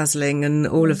dazzling and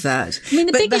all of that. I mean,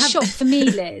 the biggest shock for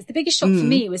me, Liz, for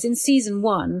me was in season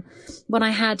 1 when I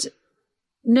had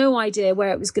no idea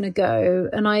where it was going to go.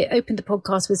 And I opened the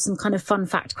podcast with some kind of fun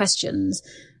fact questions,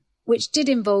 which did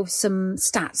involve some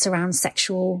stats around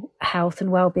sexual health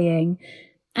and well-being.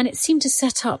 And it seemed to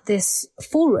set up this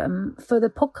forum for the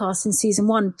podcast in season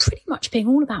 1, pretty much being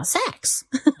all about sex.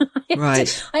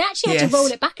 Right. I actually had to roll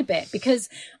it back a bit because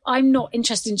I'm not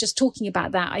interested in just talking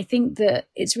about that. I think that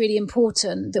it's really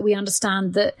important that we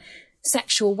understand that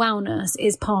sexual wellness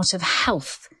is part of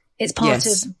health. It's part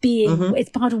of being, it's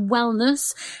part of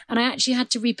wellness. And I actually had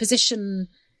to reposition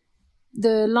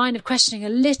the line of questioning a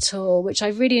little, which I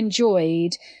really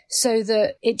enjoyed, so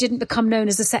that it didn't become known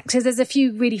as a sex. Because there's a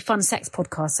few really fun sex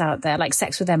podcasts out there, like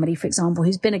Sex with Emily, for example,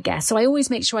 who's been a guest. So I always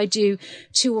make sure I do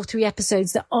 2 or 3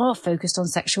 episodes that are focused on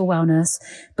sexual wellness.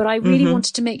 But I really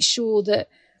wanted to make sure that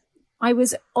I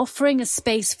was offering a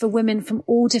space for women from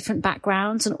all different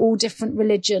backgrounds and all different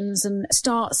religions and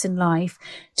starts in life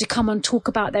to come and talk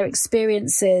about their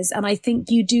experiences. And I think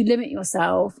you do limit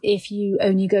yourself if you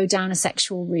only go down a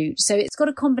sexual route. So it's got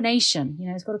a combination,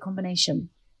 it's got a combination.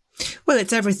 Well,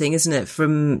 it's everything, isn't it?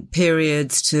 From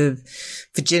periods to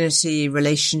virginity,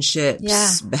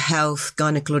 relationships, health,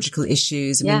 gynecological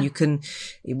issues. I mean, you can,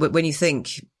 when you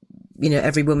think,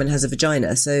 every woman has a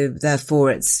vagina. So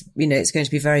therefore it's, it's going to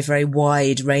be very, very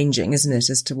wide ranging, isn't it?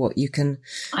 As to what you can,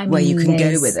 where you can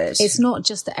go with it. It's not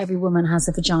just that every woman has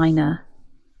a vagina.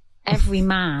 Every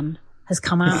man has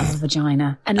come out of a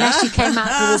vagina, unless you came out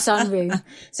through the sunroom.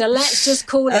 So let's just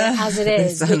call it as it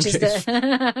is, which is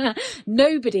that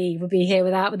nobody would be here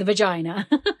with a vagina.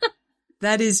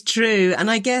 That is true.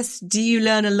 And I guess, do you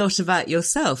learn a lot about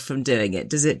yourself from doing it?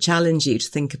 Does it challenge you to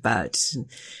think about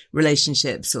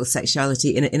relationships or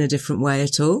sexuality in a different way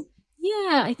at all?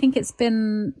 Yeah, I think it's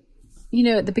been,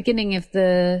 at the beginning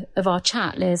of our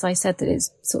chat, Liz, I said that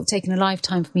it's sort of taken a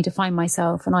lifetime for me to find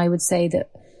myself. And I would say that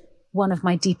one of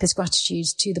my deepest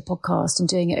gratitudes to the podcast and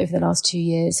doing it over the last 2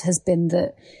 years has been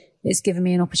that it's given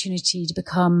me an opportunity to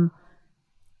become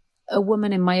a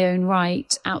woman in my own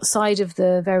right, outside of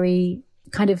the very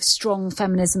kind of strong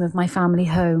feminism of my family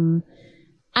home,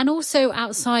 and also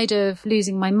outside of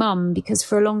losing my mum, because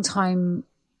for a long time,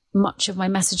 much of my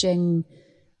messaging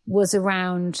was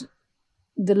around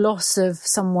the loss of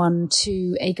someone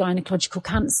to a gynecological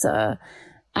cancer.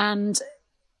 And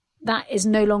that is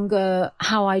no longer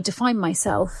how I define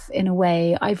myself in a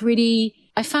way. I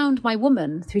found my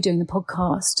woman through doing the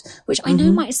podcast, which I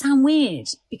know might sound weird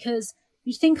because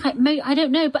you think I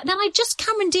don't know, but then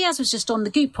Cameron Diaz was just on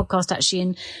the Goop podcast actually,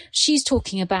 and she's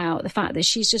talking about the fact that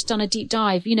she's just done a deep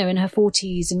dive, in her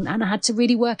 40s and had to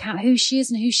really work out who she is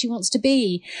and who she wants to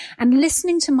be. And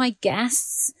listening to my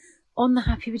guests on the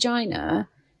Happy Vagina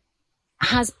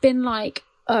has been like,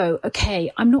 oh,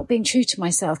 okay, I'm not being true to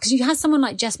myself. Because you had someone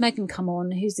like Jess Megan come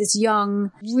on, who's this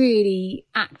young, really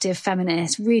active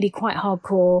feminist, really quite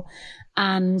hardcore,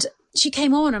 and she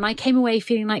came on and I came away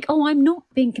feeling like, oh, I'm not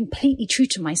being completely true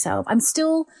to myself. I'm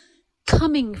still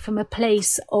coming from a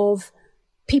place of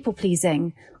people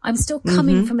pleasing. I'm still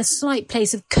coming from a slight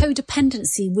place of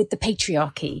codependency with the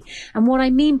patriarchy. And what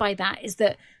I mean by that is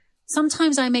that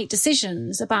sometimes I make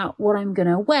decisions about what I'm going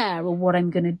to wear or what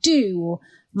I'm going to do or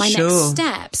my next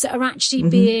steps that are actually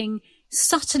being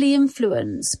subtly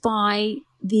influenced by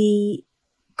the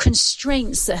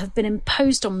constraints that have been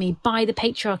imposed on me by the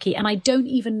patriarchy, and I don't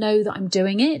even know that I'm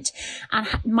doing it. And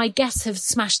my guests have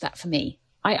smashed that for me.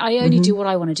 I only do what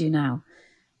I want to do now.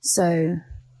 So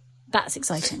that's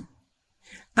exciting.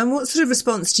 And what sort of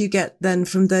response do you get then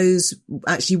from those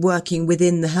actually working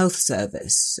within the health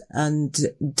service? And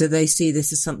do they see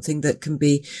this as something that can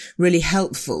be really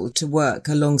helpful to work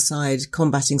alongside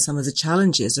combating some of the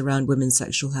challenges around women's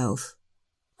sexual health?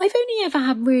 I've only ever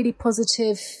had really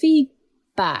positive feedback.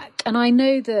 And I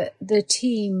know that the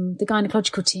team, the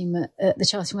gynecological team at the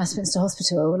Chelsea Westminster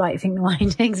Hospital, think the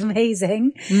winding's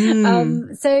amazing.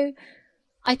 So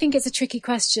I think it's a tricky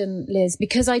question, Liz,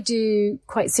 because I do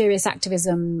quite serious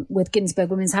activism with Ginsberg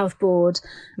Women's Health Board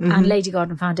and Lady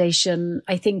Garden Foundation.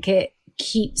 I think it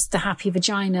keeps the Happy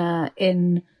Vagina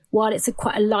in, while it's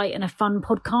quite a light and a fun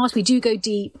podcast, we do go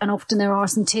deep and often there are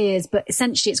some tears, but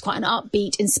essentially it's quite an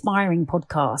upbeat, inspiring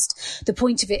podcast. The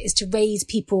point of it is to raise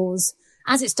people's,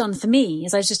 as it's done for me,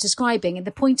 as I was just describing, and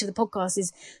the point of the podcast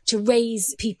is to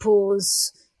raise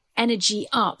people's energy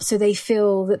up so they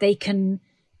feel that they can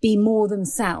be more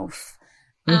themselves.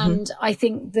 And I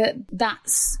think that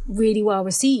that's really well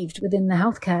received within the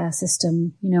healthcare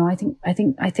system.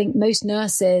 I think most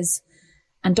nurses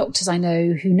and doctors I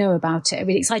know who know about it are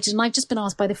really excited. And I've just been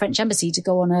asked by the French Embassy to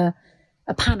go on a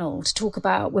panel to talk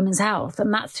about women's health,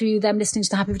 and that's through them listening to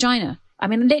the Happy Vagina. I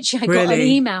mean, literally, I got an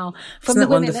email from the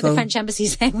women at the French Embassy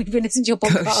saying, we've been listening to your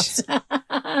podcast.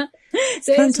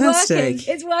 So fantastic.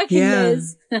 It's working,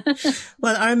 Liz.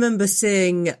 Well, I remember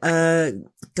seeing a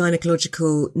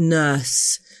gynecological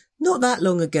nurse not that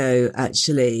long ago,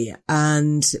 actually,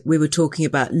 and we were talking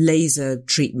about laser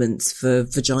treatments for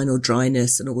vaginal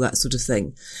dryness and all that sort of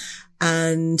thing.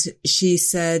 And she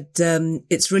said,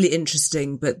 it's really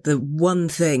interesting, but the one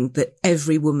thing that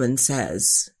every woman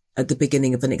says at the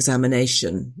beginning of an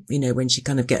examination, you know, when she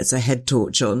kind of gets her head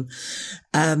torch on,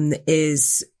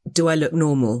 is, do I look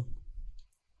normal?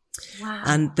 Wow.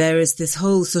 And there is this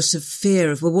whole sort of fear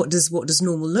of, well, what does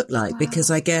normal look like? Wow. Because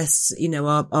I guess, you know,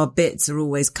 our bits are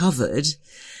always covered,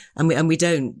 and we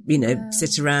don't, you know,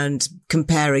 sit around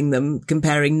comparing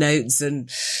notes and,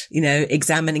 you know,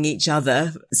 examining each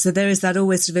other. So there is that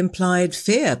always sort of implied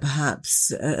fear,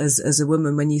 perhaps, as a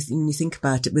woman, when you think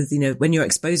about it, with, you know, when you're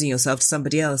exposing yourself to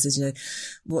somebody else, is, you know,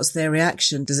 what's their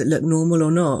reaction? Does it look normal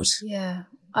or not? Yeah.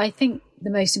 I think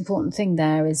the most important thing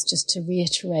there is just to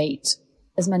reiterate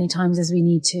as many times as we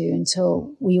need to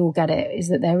until we all get it, is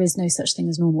that there is no such thing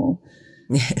as normal.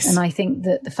 Yes. And I think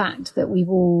that the fact that we've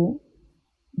all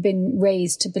been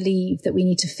raised to believe that we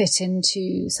need to fit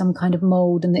into some kind of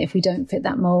mold, and that if we don't fit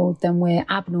that mold, then we're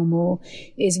abnormal,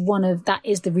 is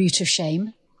the root of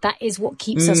shame. That is what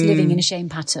keeps us living in a shame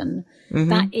pattern. Mm-hmm.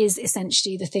 That is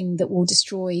essentially the thing that will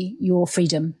destroy your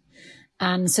freedom.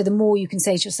 And so the more you can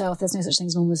say to yourself, there's no such thing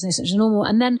as normal, there's no such thing as normal.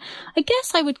 And then I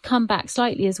guess I would come back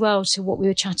slightly as well to what we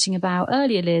were chatting about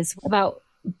earlier, Liz, about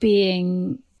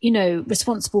being, you know,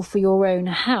 responsible for your own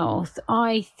health.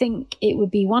 I think it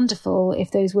would be wonderful if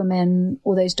those women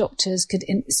or those doctors could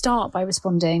start by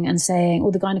responding and saying,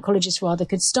 or the gynecologist rather,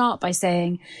 could start by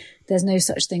saying, there's no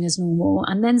such thing as normal,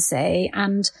 and then say,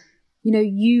 and, you know,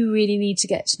 you really need to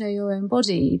get to know your own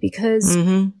body, because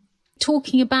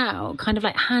talking about kind of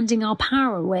like handing our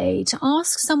power away to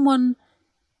ask someone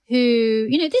who,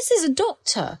 you know, this is a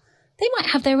doctor. They might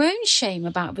have their own shame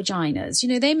about vaginas. You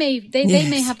know, they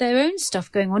may have their own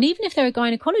stuff going on, even if they're a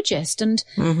gynecologist. And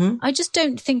I just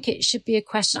don't think it should be a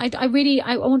question. I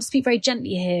want to speak very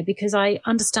gently here, because I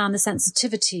understand the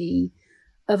sensitivity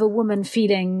of a woman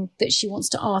feeling that she wants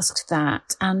to ask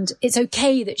that. And it's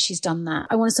okay that she's done that.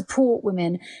 I want to support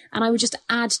women. And I would just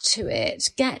add to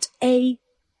it, get a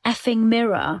effing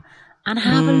mirror and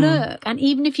have a look. And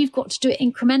even if you've got to do it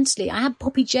incrementally, I had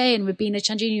Poppy J and Rabina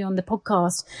Chandini on the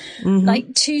podcast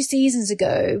like 2 seasons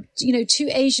ago, you know, 2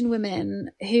 Asian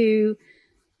women who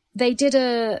they did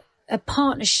a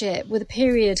partnership with a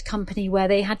period company where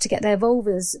they had to get their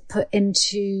vulvas put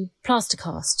into plaster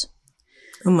cast.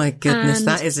 Oh my goodness, and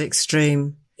that is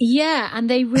extreme. Yeah, and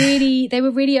they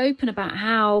were really open about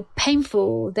how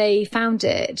painful they found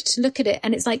it to look at it.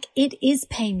 And it's like, it is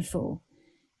painful.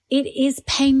 It is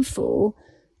painful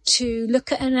to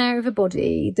look at an area of a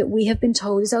body that we have been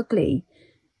told is ugly.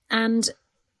 And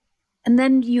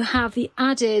then you have the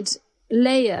added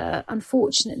layer,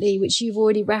 unfortunately, which you've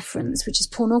already referenced, which is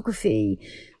pornography,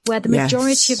 where the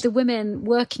majority of the women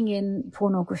working in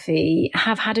pornography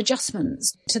have had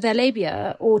adjustments to their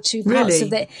labia or to parts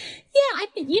of their...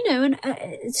 Yeah, you know,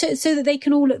 and so that they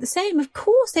can all look the same. Of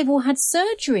course, they've all had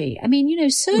surgery. I mean, you know,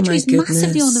 surgery is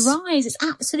massively on the rise. It's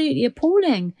absolutely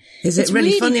appalling. It's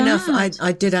really funny enough,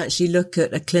 I did actually look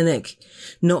at a clinic,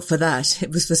 not for that.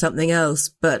 It was for something else.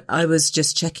 But I was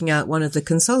just checking out one of the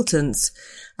consultants,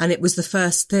 and it was the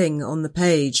first thing on the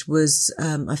page was,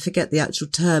 I forget the actual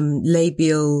term,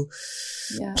 labial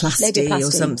plasty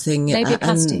or something.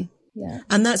 Labiaplasty.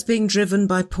 And that's being driven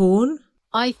by porn?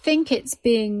 I think it's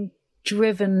being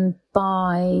driven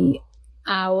by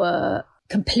our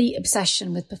complete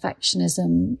obsession with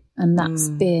perfectionism, and that's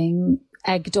being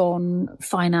egged on,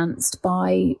 financed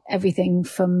by everything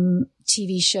from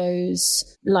TV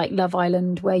shows like Love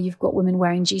Island, where you've got women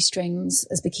wearing G-strings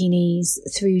as bikinis,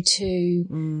 through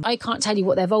to, I can't tell you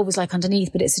what their vulva's like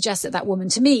underneath, but it suggests that woman,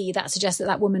 to me, that suggests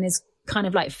that woman is kind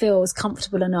of like feels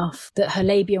comfortable enough that her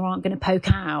labia aren't going to poke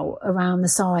out around the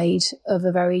side of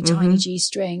a very tiny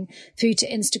G-string, through to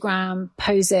Instagram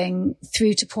posing,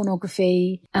 through to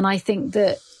pornography. And I think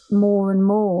that more and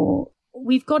more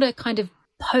we've got a kind of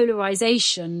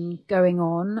polarization going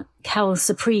on, quelle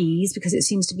surprise, because it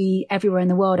seems to be everywhere in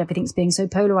the world, everything's being so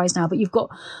polarized now. But you've got,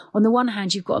 on the one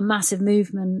hand, you've got a massive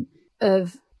movement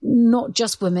of not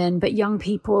just women, but young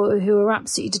people who are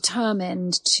absolutely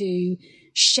determined to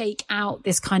shake out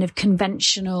this kind of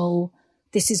conventional,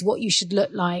 this is what you should look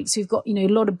like. So we've got, you know,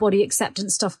 a lot of body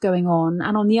acceptance stuff going on.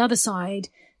 And on the other side,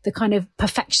 the kind of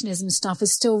perfectionism stuff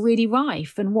is still really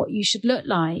rife, and what you should look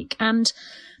like. And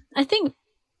I think,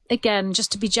 again,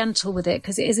 just to be gentle with it,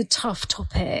 because it is a tough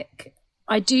topic,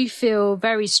 I do feel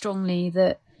very strongly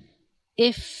that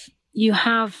if you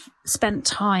have spent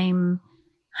time,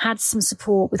 had some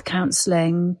support with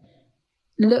counselling,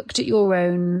 looked at your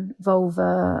own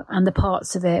vulva and the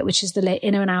parts of it, which is the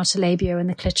inner and outer labia and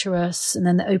the clitoris, and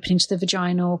then the opening to the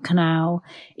vaginal canal,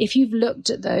 if you've looked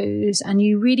at those and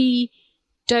you really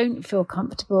don't feel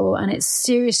comfortable and it's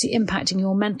seriously impacting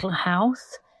your mental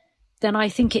health, then I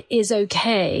think it is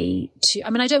okay to,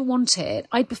 I don't want it.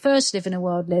 I'd prefer to live in a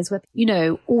world, Liz, where,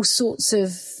 all sorts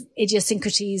of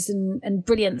idiosyncrasies and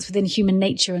brilliance within human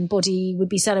nature and body would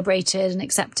be celebrated and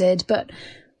accepted. But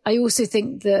I also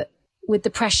think that with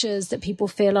the pressures that people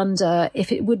feel under,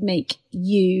 if it would make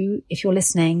you, if you're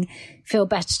listening, feel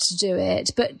better to do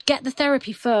it, but get the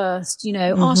therapy first,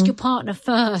 ask your partner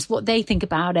first what they think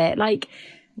about it.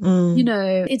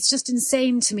 It's just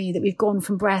insane to me that we've gone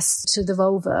from breast to the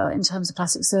vulva in terms of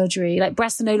plastic surgery. Like,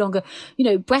 breasts are no longer,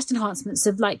 breast enhancements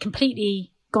have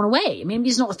completely gone away.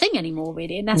 It's not a thing anymore,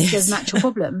 really, unless there's an actual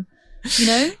problem.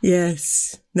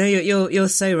 Yes. No, you're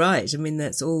so right.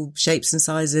 That's all shapes and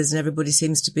sizes, and everybody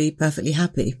seems to be perfectly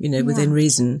happy, within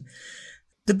reason.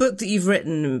 The book that you've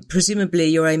written, presumably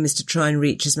your aim is to try and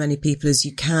reach as many people as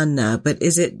you can now, but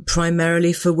is it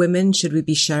primarily for women? Should we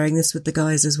be sharing this with the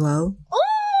guys as well?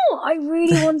 Oh, I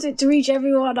really want it to reach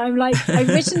everyone. I've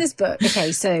written this book.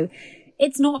 Okay, so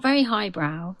it's not very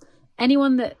highbrow.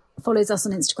 Anyone that follows us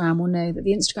on Instagram will know that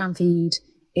the Instagram feed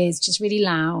is just really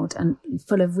loud and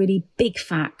full of really big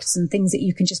facts and things that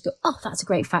you can just go, oh, that's a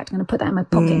great fact. I'm going to put that in my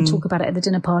pocket and talk about it at the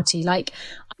dinner party.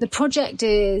 The project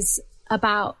is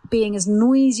about being as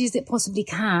noisy as it possibly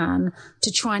can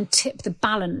to try and tip the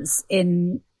balance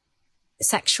in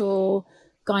sexual,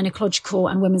 gynecological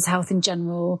and women's health in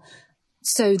general,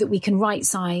 so that we can right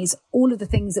size all of the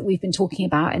things that we've been talking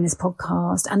about in this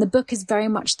podcast. And the book is very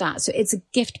much that. So it's a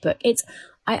gift book.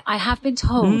 I have been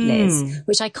told, Liz,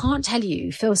 which I can't tell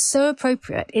you, feels so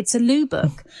appropriate. It's a loo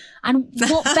book. And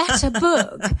what better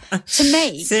book to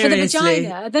make for the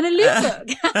vagina than a loo book?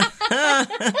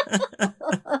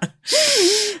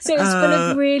 So it's full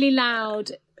of really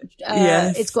loud,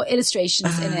 it's got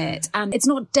illustrations in it, and it's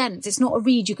not dense. It's not a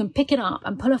read. You can pick it up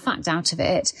and pull a fact out of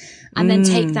it and then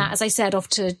take that, as I said, off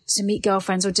to meet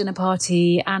girlfriends or dinner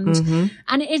party. And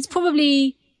it's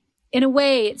probably, in a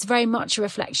way, it's very much a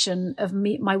reflection of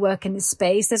my work in this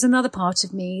space. There's another part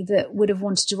of me that would have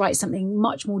wanted to write something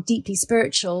much more deeply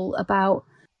spiritual about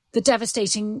the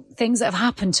devastating things that have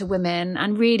happened to women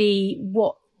and really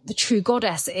what the true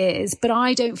goddess is. But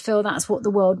I don't feel that's what the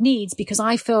world needs, because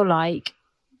I feel like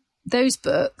those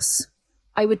books,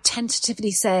 I would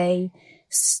tentatively say,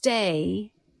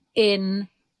 stay in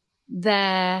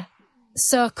their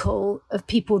circle of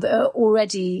people that are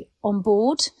already on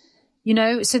board.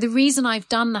 So the reason I've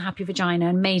done The Happy Vagina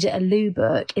and made it a loo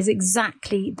book is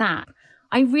exactly that.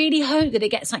 I really hope that it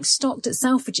gets stocked at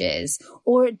Selfridges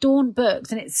or at Dawn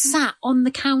Books and it's sat on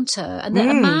the counter and that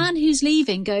a man who's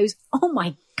leaving goes, oh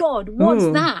my God, what's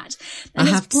that? And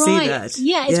I have to see that.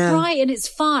 Yeah, it's bright and it's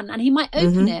fun. And he might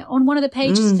open it on one of the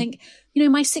pages and think,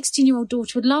 my 16-year-old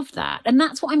daughter would love that. And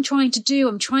that's what I'm trying to do.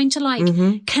 I'm trying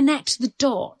to connect the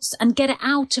dots and get it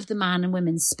out of the man and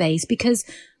women's space, because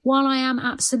while I am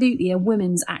absolutely a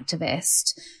women's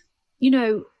activist,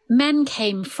 men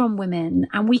came from women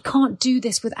and we can't do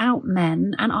this without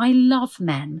men. And I love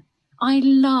men. I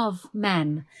love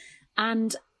men.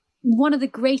 And one of the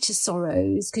greatest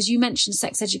sorrows, because you mentioned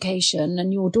sex education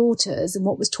and your daughters and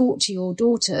what was taught to your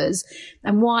daughters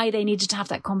and why they needed to have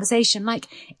that conversation.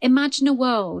 Imagine a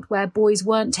world where boys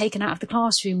weren't taken out of the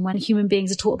classroom when human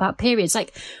beings are taught about periods.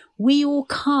 We all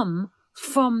come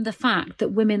from the fact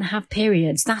that women have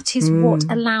periods. That is what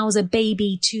allows a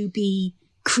baby to be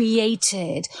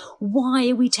created. Why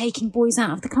are we taking boys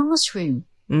out of the classroom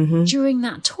during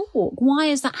that talk? Why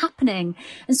is that happening?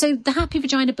 And so the Happy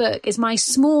Vagina book is my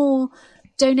small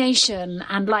donation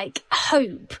and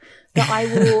hope that I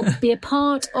will be a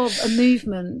part of a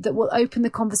movement that will open the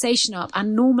conversation up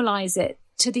and normalize it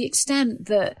to the extent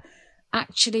that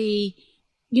actually,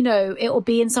 it will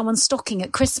be in someone's stocking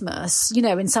at Christmas,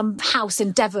 in some house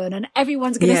in Devon, and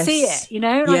everyone's going to see it,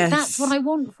 that's what I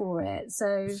want for it.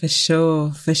 So For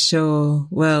sure.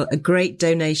 Well, a great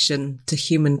donation to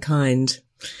humankind.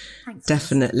 Thanks,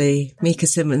 definitely. Mika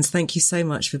Simmons, thank you so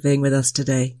much for being with us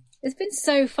today. It's been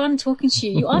so fun talking to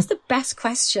you. You asked the best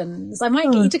questions. I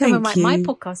might get you to come on my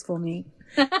podcast for me.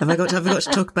 Have I got to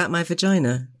talk about my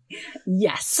vagina?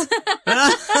 Yes.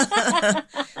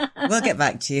 We'll get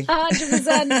back to you.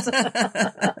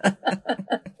 100%.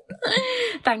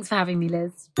 Thanks for having me,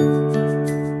 Liz.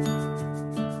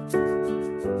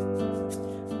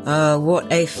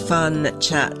 What a fun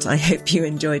chat. I hope you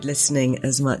enjoyed listening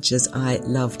as much as I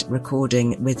loved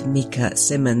recording with Mika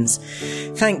Simmons.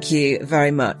 Thank you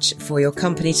very much for your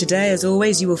company today. As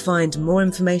always, you will find more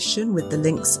information with the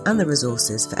links and the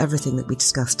resources for everything that we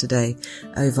discussed today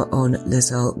over on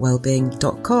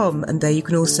lizearlewellbeing.com. And there you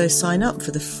can also sign up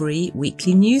for the free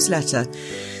weekly newsletter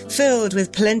filled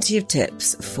with plenty of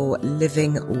tips for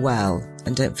living well.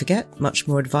 And don't forget, much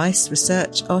more advice,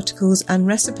 research, articles and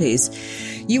recipes.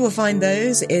 You will find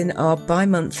those in our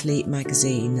bi-monthly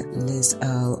magazine, Liz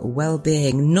Earle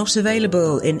Wellbeing, not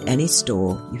available in any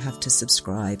store. You have to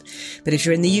subscribe. But if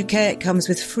you're in the UK, it comes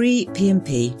with free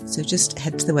P&P, so just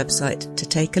head to the website to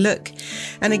take a look.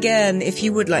 And again, if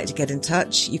you would like to get in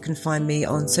touch, you can find me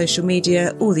on social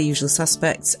media, all the usual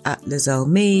suspects at Liz Earle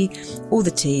Me, or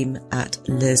the team at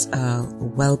Liz Earle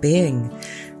Wellbeing.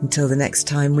 Until the next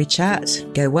time we chat,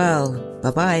 go well.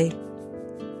 Bye-bye.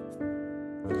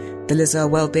 The Liz Earle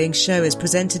Wellbeing Show is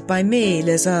presented by me,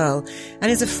 Liz Earle,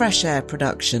 and is a Fresh Air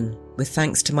production, with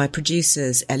thanks to my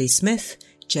producers Ellie Smith,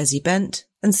 Jezzy Bent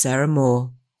and Sarah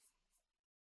Moore.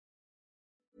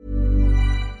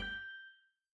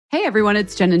 Hey everyone,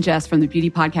 it's Jen and Jess from the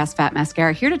beauty podcast Fat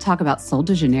Mascara, here to talk about Sol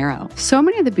de Janeiro. So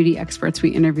many of the beauty experts we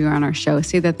interview on our show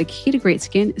say that the key to great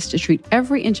skin is to treat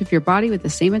every inch of your body with the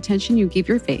same attention you give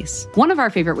your face. One of our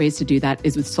favorite ways to do that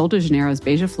is with Sol de Janeiro's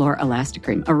Beija Flor Elastic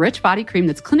Cream, a rich body cream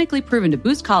that's clinically proven to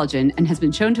boost collagen and has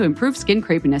been shown to improve skin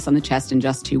crepiness on the chest in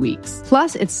just 2 weeks.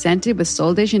 Plus, it's scented with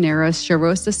Sol de Janeiro's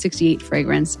Charosta 68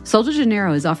 fragrance. Sol de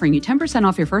Janeiro is offering you 10%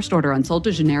 off your first order on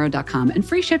soldejaneiro.com and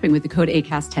free shipping with the code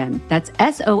ACAST10. That's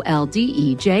SOLDEJANEIRO,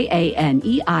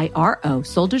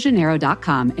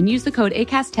 soldejaneiro.com, and use the code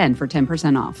ACAST10 for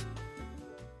 10% off.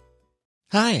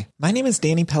 Hi, my name is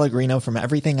Danny Pellegrino from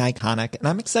Everything Iconic, and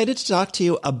I'm excited to talk to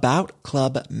you about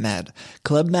Club Med.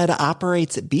 Club Med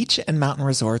operates beach and mountain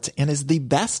resorts and is the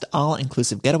best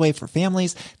all-inclusive getaway for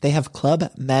families. They have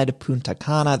Club Med Punta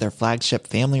Cana, their flagship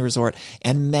family resort,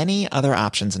 and many other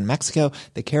options in Mexico,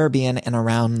 the Caribbean, and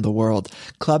around the world.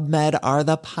 Club Med are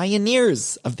the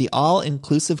pioneers of the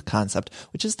all-inclusive concept,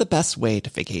 which is the best way to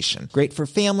vacation. Great for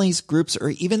families, groups, or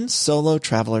even solo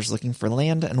travelers looking for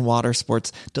land and water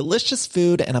sports, delicious food,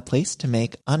 and a place to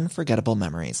make unforgettable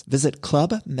memories. Visit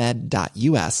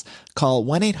clubmed.us, call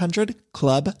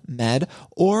 1-800-CLUB-MED,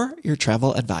 or your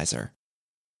travel advisor.